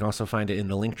video. You can also find it in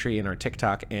the link tree in our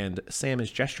TikTok, and Sam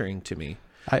is gesturing to me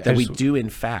that we do,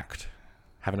 in fact,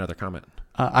 have another comment.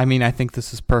 I think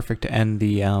this is perfect to end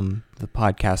the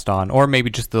podcast on, or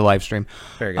maybe just the live stream.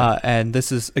 Very good. And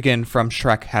this is, again, from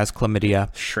Shrek Has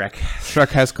Chlamydia. Shrek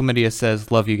Has Chlamydia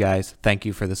says, love you guys. Thank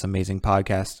you for this amazing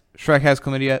podcast. Shrek Has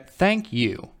Chlamydia, thank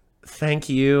you. Thank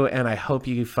you, and I hope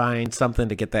you find something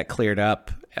to get that cleared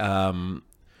up.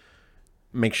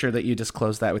 Make sure that you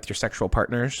disclose that with your sexual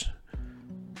partners.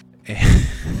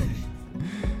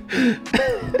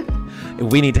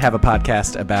 We need to have a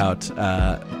podcast about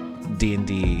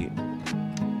D&D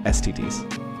STDs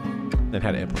and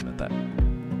how to implement that.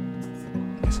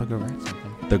 I guess I'll go write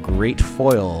something. The great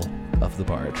foil of the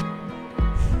bard.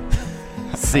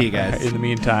 See you guys. In the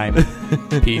meantime,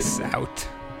 peace out.